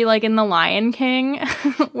was going to be, like, in The Lion King,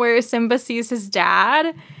 where Simba sees his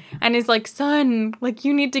dad and he's like, son, like,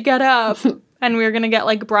 you need to get up. And we were going to get,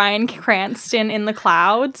 like, Bryan Cranston in the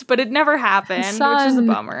clouds, but it never happened, Son, which is a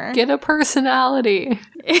bummer. Get a personality.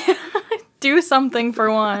 Do something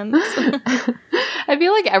for once. I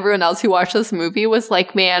feel like everyone else who watched this movie was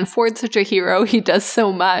like, man, Ford's such a hero. He does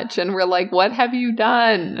so much. And we're like, what have you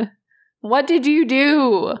done? What did you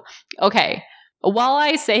do? Okay. While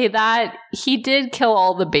I say that, he did kill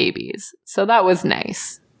all the babies. So that was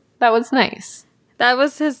nice. That was nice. That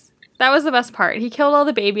was the best part. He killed all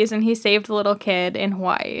the babies and he saved the little kid in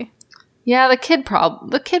Hawaii. Yeah, the kid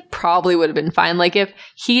probably would have been fine. Like, if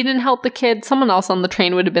he didn't help the kid, someone else on the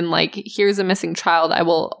train would have been like, here's a missing child, I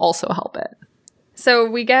will also help it. So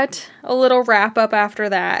we get a little wrap up after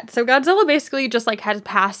that. So Godzilla basically just, like, had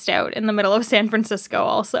passed out in the middle of San Francisco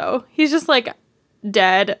also. He's just, like,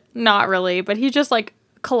 dead. Not really, but he just, like,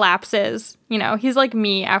 collapses. You know, he's like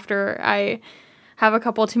me after I have a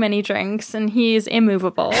couple too many drinks, and he's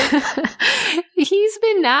immovable. He's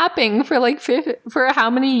been napping for like for how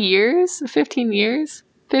many years? 15 years?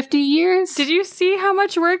 50 years? Did you see how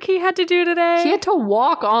much work he had to do today? He had to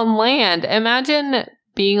walk on land. Imagine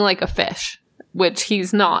being like a fish, which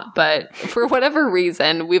he's not, but for whatever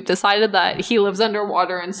reason, we've decided that he lives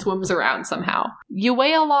underwater and swims around somehow. You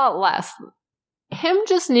weigh a lot less. Him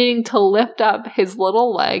just needing to lift up his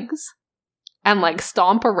little legs and, like,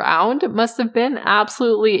 stomp around must have been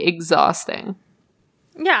absolutely exhausting.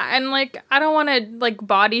 Yeah, and, like, I don't want to, like,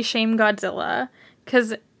 body shame Godzilla,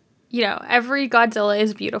 because, you know, every Godzilla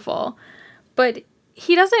is beautiful, but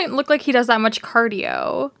he doesn't look like he does that much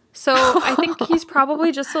cardio, so I think he's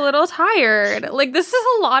probably just a little tired. Like, this is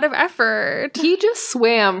a lot of effort. He just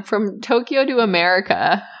swam from Tokyo to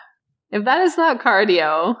America. If that is not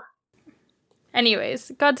cardio...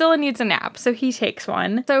 Anyways, Godzilla needs a nap, so he takes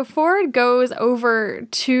one. So Ford goes over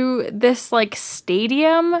to this, like,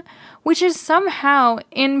 stadium, which is somehow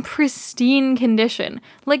in pristine condition.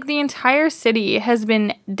 Like, the entire city has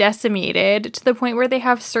been decimated to the point where they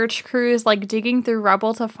have search crews, like, digging through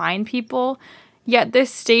rubble to find people. Yet this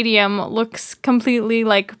stadium looks completely,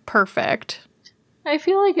 like, perfect. I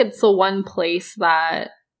feel like it's the one place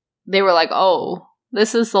that they were like, oh,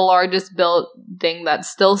 this is the largest building that's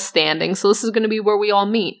still standing, so this is going to be where we all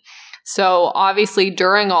meet. So obviously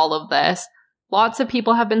during all of this, lots of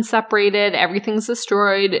people have been separated, everything's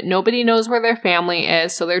destroyed, nobody knows where their family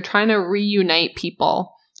is, so they're trying to reunite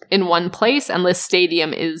people in one place, and this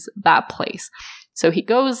stadium is that place. So he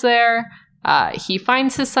goes there, he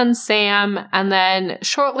finds his son Sam, and then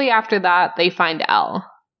shortly after that, they find Elle.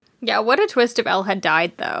 Yeah, what a twist if Elle had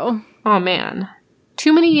died, though. Oh man.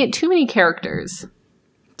 Too many characters.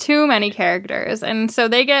 Too many characters. And so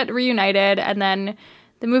they get reunited, and then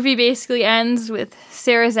the movie basically ends with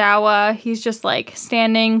Serizawa. He's just, like,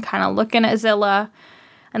 standing, kind of looking at Zilla.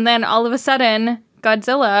 And then all of a sudden,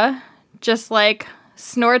 Godzilla just, like,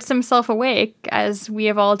 snorts himself awake, as we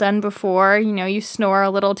have all done before. You know, you snore a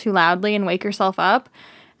little too loudly and wake yourself up.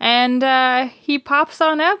 And he pops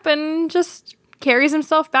on up and just carries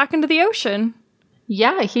himself back into the ocean.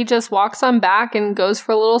 Yeah, he just walks on back and goes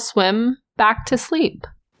for a little swim back to sleep.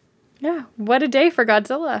 Yeah, what a day for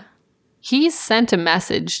Godzilla. He's sent a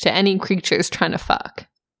message to any creatures trying to fuck.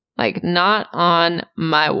 Like, not on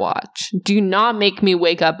my watch. Do not make me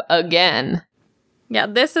wake up again. Yeah,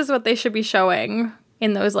 this is what they should be showing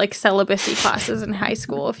in those, like, celibacy classes in high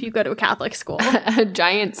school if you go to a Catholic school. A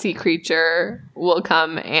giant sea creature will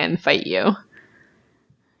come and fight you.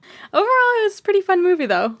 Overall, it was a pretty fun movie,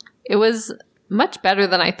 though. It was much better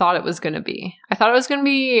than I thought it was going to be. I thought it was going to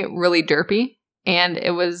be really derpy, and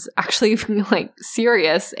it was actually, like,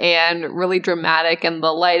 serious and really dramatic, and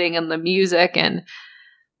the lighting and the music and,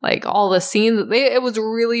 like, all the scenes. It was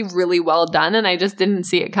really, really well done, and I just didn't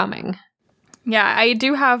see it coming. Yeah, I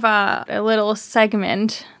do have a little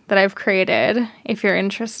segment that I've created, if you're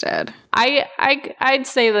interested. I'd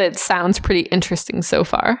say that it sounds pretty interesting so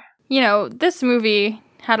far. You know, this movie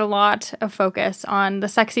had a lot of focus on the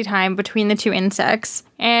sexy time between the two insects.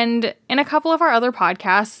 And in a couple of our other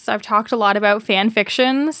podcasts, I've talked a lot about fan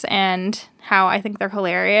fictions and how I think they're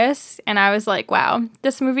hilarious. And I was like, wow,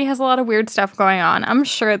 this movie has a lot of weird stuff going on. I'm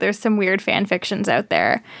sure there's some weird fan fictions out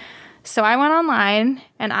there. So I went online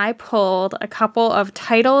and I pulled a couple of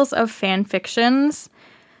titles of fan fictions.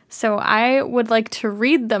 So I would like to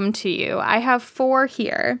read them to you. I have 4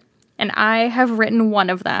 here, and I have written one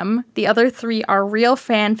of them. The other 3 are real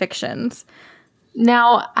fan fictions.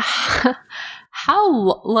 Now,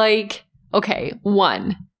 how, like, okay,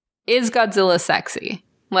 1, is Godzilla sexy?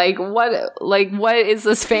 What is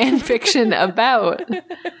this fan fiction about?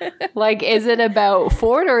 Like, is it about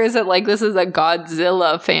Ford, or is it like this is a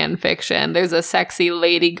Godzilla fan fiction? There's a sexy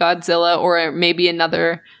lady Godzilla, or maybe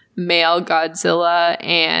another male Godzilla,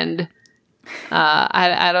 and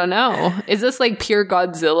I don't know. Is this like pure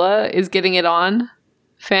Godzilla is getting it on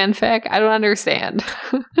fanfic? I don't understand.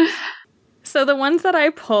 So the ones that I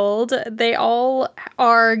pulled, they all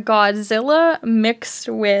are Godzilla mixed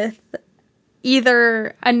with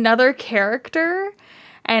either another character,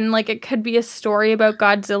 and like it could be a story about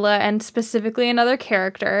Godzilla and specifically another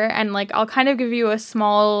character, and like I'll kind of give you a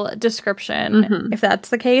small description if that's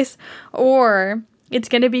the case, or it's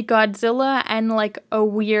going to be Godzilla and like a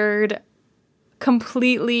weird,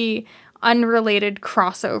 completely unrelated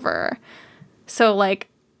crossover. So like,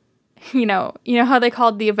 you know how they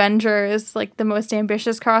called the Avengers like the most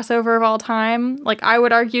ambitious crossover of all time? Like, I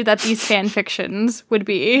would argue that these fan fictions would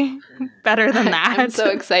be better than that. I'm so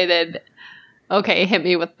excited. Okay, hit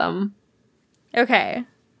me with them. Okay.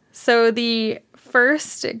 So the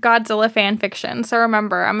first Godzilla fan fiction. So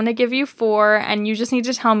remember, I'm going to give you 4 and you just need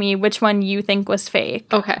to tell me which one you think was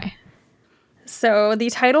fake. Okay. So the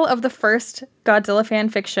title of the first Godzilla fan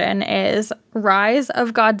fiction is Rise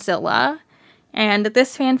of Godzilla. And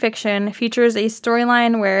this fanfiction features a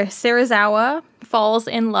storyline where Serizawa falls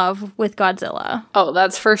in love with Godzilla. Oh,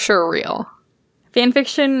 that's for sure real.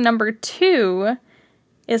 Fanfiction number 2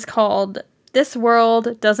 is called This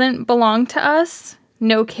World Doesn't Belong to Us.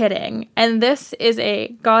 No kidding. And this is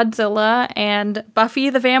a Godzilla and Buffy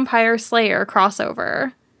the Vampire Slayer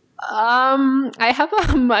crossover. I have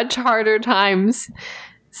a much harder time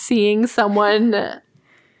seeing someone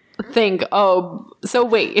think, oh, so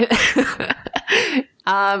wait.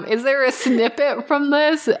 Is there a snippet from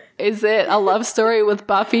this? Is it a love story with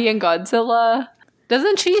Buffy and Godzilla?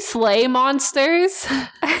 Doesn't she slay monsters?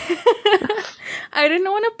 I didn't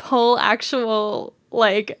want to pull actual,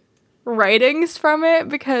 like, writings from it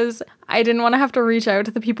because I didn't want to have to reach out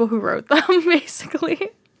to the people who wrote them, basically.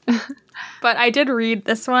 But I did read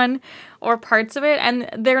this one, or parts of it, and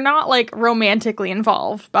they're not, like, romantically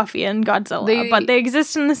involved, Buffy and Godzilla, but they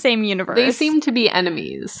exist in the same universe. They seem to be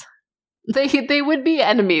enemies. They would be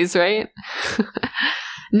enemies, right?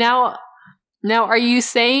 Now, are you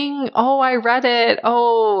saying, oh, I read it,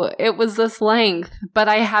 oh, it was this length, but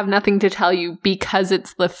I have nothing to tell you because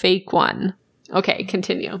it's the fake one? Okay,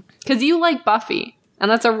 continue. Because you like Buffy. And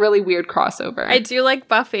that's a really weird crossover. I do like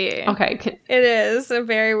Buffy. Okay. It is a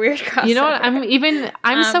very weird crossover. You know what?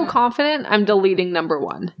 I'm so confident I'm deleting number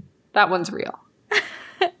 1. That one's real.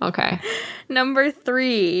 Okay. Number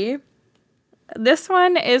 3. This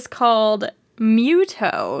one is called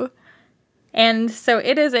Muto. And so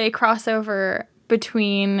it is a crossover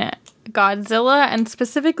between Godzilla and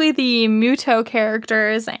specifically the Muto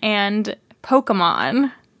characters and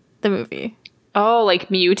Pokemon, the movie. Oh, like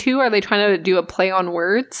Mewtwo? Are they trying to do a play on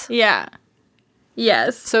words? Yeah.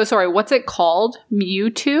 Yes. So, sorry, what's it called?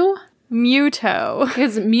 Mewtwo? Muto.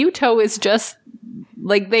 Because Muto is just,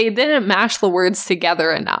 like, they didn't mash the words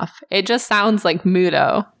together enough. It just sounds like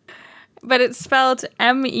Muto. But it's spelled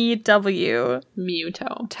M-E-W.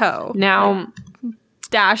 Muto. Toe. Now,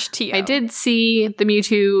 -T-O. I did see the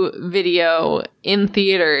Mewtwo video in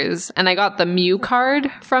theaters, and I got the Mew card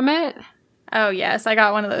from it. Oh, yes. I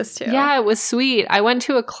got one of those, too. Yeah, it was sweet. I went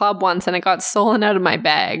to a club once, and it got stolen out of my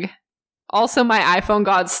bag. Also, my iPhone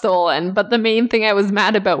got stolen, but the main thing I was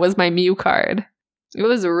mad about was my Mew card. It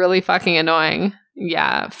was really fucking annoying.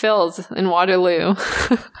 Yeah, Phil's in Waterloo.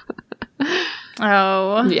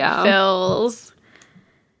 Oh, yeah. Phil's.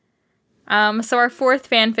 So our 4th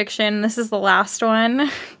fanfiction, this is the last one.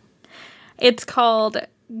 It's called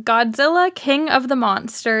Godzilla, King of the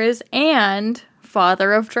Monsters and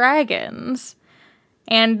Father of Dragons.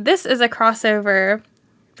 And this is a crossover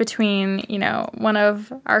between, one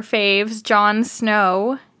of our faves, Jon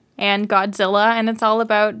Snow, and Godzilla, and it's all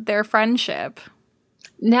about their friendship.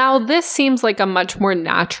 Now, this seems like a much more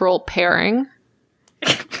natural pairing.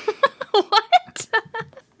 What?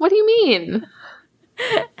 What do you mean?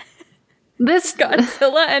 This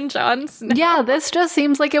Godzilla and Jon Snow. Yeah, this just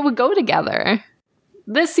seems like it would go together.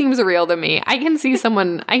 This seems real to me. I can see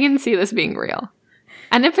this being real.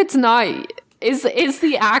 And if it's not, is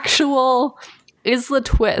the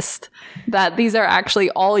twist that these are actually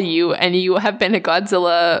all you, and you have been a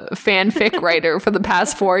Godzilla fanfic writer for the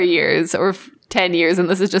past 4 years or 10 years, and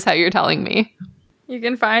this is just how you're telling me? You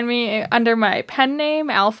can find me under my pen name,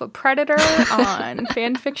 Alpha Predator, on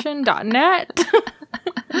fanfiction.net.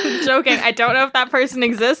 Joking. I don't know if that person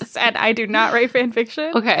exists, and I do not write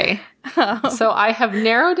fanfiction. Okay. So I have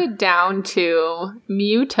narrowed it down to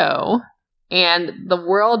Muto and The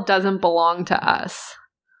World Doesn't Belong to Us.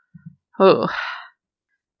 Oh.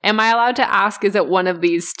 Am I allowed to ask, is it one of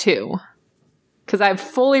these two? Because I've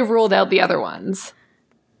fully ruled out the other ones.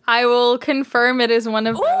 I will confirm it is one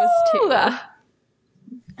of those two.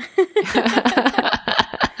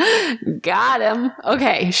 Got him.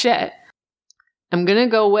 Okay, shit. I'm gonna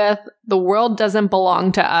go with The World Doesn't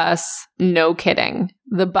Belong to Us. No kidding.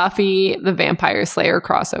 The Buffy the Vampire Slayer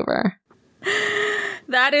crossover.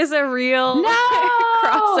 That is a real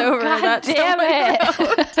crossover. God That's damn it.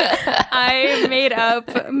 I made up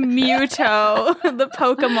Muto, the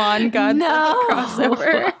Pokemon Godzilla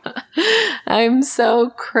crossover. I'm so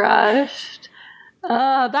crushed.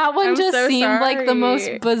 That one seemed like the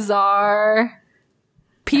most bizarre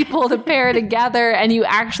people to pair together, and you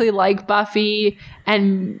actually like Buffy,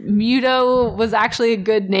 and Muto was actually a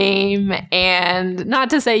good name, and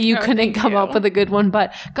not to say you couldn't come up with a good one,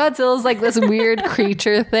 but Godzilla's like this weird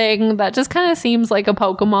creature thing that just kind of seems like a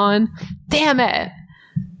Pokemon. Damn it.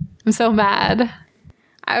 I'm so mad.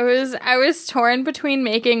 I was torn between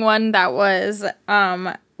making one that was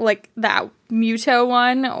like that Muto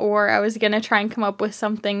one, or I was gonna try and come up with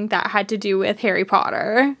something that had to do with Harry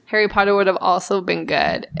Potter. Harry Potter would have also been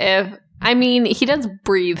good. He does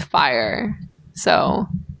breathe fire, so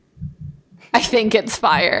I think it's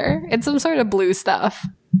fire. It's some sort of blue stuff.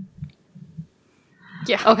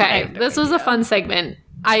 Yeah. Okay, this was a fun segment.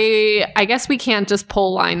 I guess we can't just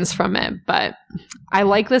pull lines from it, but I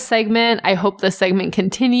like this segment. I hope this segment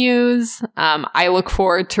continues. I look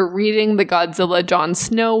forward to reading the Godzilla Jon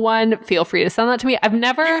Snow one. Feel free to send that to me. I've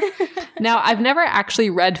never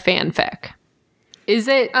actually read fanfic. Is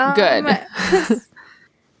it good?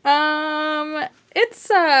 It's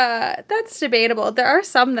that's debatable. There are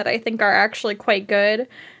some that I think are actually quite good,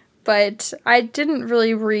 but I didn't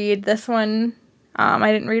really read this one.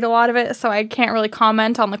 I didn't read a lot of it, so I can't really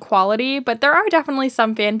comment on the quality, but there are definitely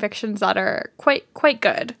some fan fictions that are quite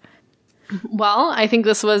good. Well, I think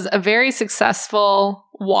this was a very successful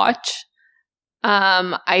watch.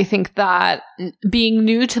 I think that being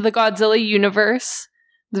new to the Godzilla universe,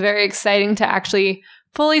 it's very exciting to actually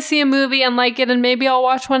fully see a movie and like it, and maybe I'll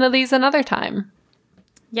watch one of these another time.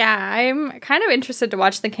 Yeah, I'm kind of interested to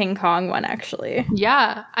watch the King Kong one, actually.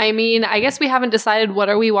 Yeah, I guess we haven't decided what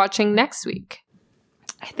are we watching next week.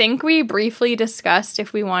 I think we briefly discussed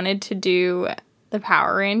if we wanted to do the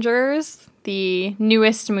Power Rangers, the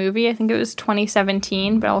newest movie. I think it was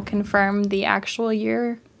 2017, but I'll confirm the actual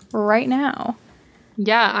year right now.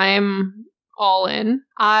 Yeah, I'm all in.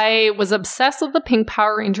 I was obsessed with the Pink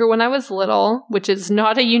Power Ranger when I was little, which is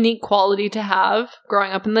not a unique quality to have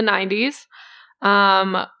growing up in the 90s.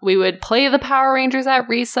 We would play the Power Rangers at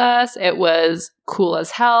recess. It was cool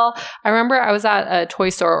as hell. I remember I was at a toy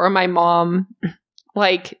store, or my mom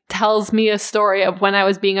tells me a story of when I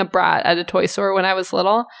was being a brat at a toy store when I was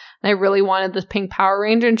little, and I really wanted this Pink Power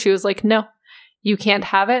Ranger, and she was like, no, you can't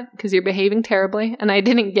have it because you're behaving terribly. And I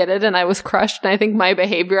didn't get it, and I was crushed, and I think my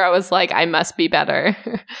behavior, I was like, I must be better.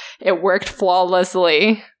 It worked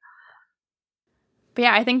flawlessly. But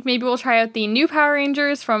yeah, I think maybe we'll try out the new Power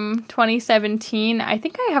Rangers from 2017. I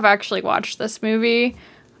think I have actually watched this movie,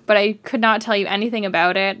 but I could not tell you anything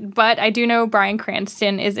about it. But I do know Bryan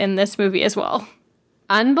Cranston is in this movie as well.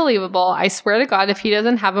 Unbelievable. I swear to God, if he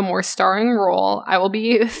doesn't have a more starring role, I will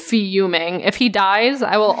be fuming. If he dies,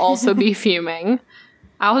 I will also be fuming.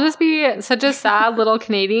 I'll just be such a sad little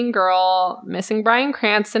Canadian girl missing Bryan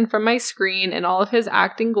Cranston from my screen in all of his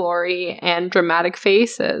acting glory and dramatic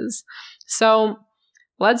faces. So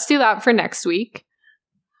let's do that for next week.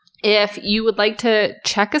 If you would like to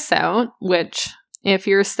check us out, which if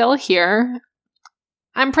you're still here,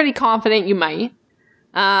 I'm pretty confident you might.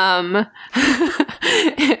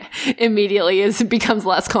 Immediately as it becomes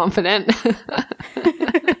less confident.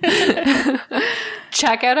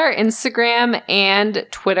 Check out our Instagram and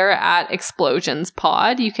Twitter at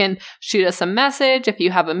ExplosionsPod. You can shoot us a message. If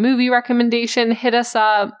you have a movie recommendation, hit us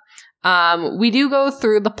up. We do go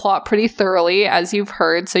through the plot pretty thoroughly, as you've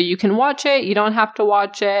heard, so you can watch it. You don't have to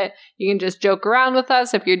watch it. You can just joke around with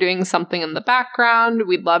us if you're doing something in the background.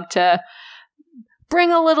 We'd love to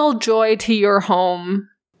bring a little joy to your home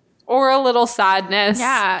or a little sadness,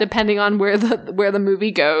 depending on where the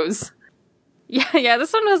movie goes. Yeah,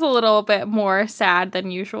 this one was a little bit more sad than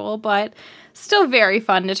usual, but still very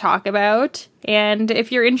fun to talk about. And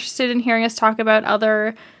if you're interested in hearing us talk about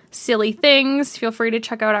other silly things, feel free to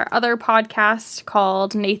check out our other podcast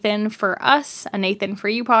called Nathan for Us, a Nathan for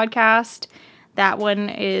You podcast. That one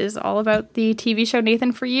is all about the TV show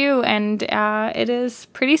Nathan for You, and it is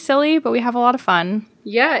pretty silly, but we have a lot of fun.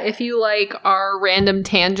 Yeah, if you like our random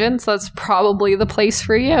tangents, that's probably the place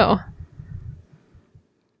for you.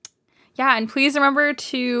 Yeah, and please remember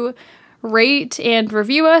to rate and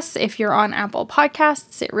review us if you're on Apple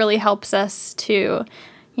Podcasts. It really helps us to,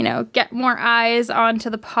 get more eyes onto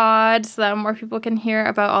the pod so that more people can hear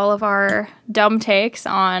about all of our dumb takes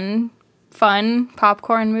on fun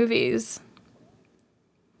popcorn movies.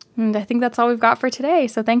 And I think that's all we've got for today.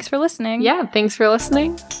 So thanks for listening. Yeah, thanks for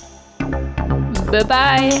listening.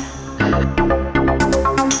 Bye-bye.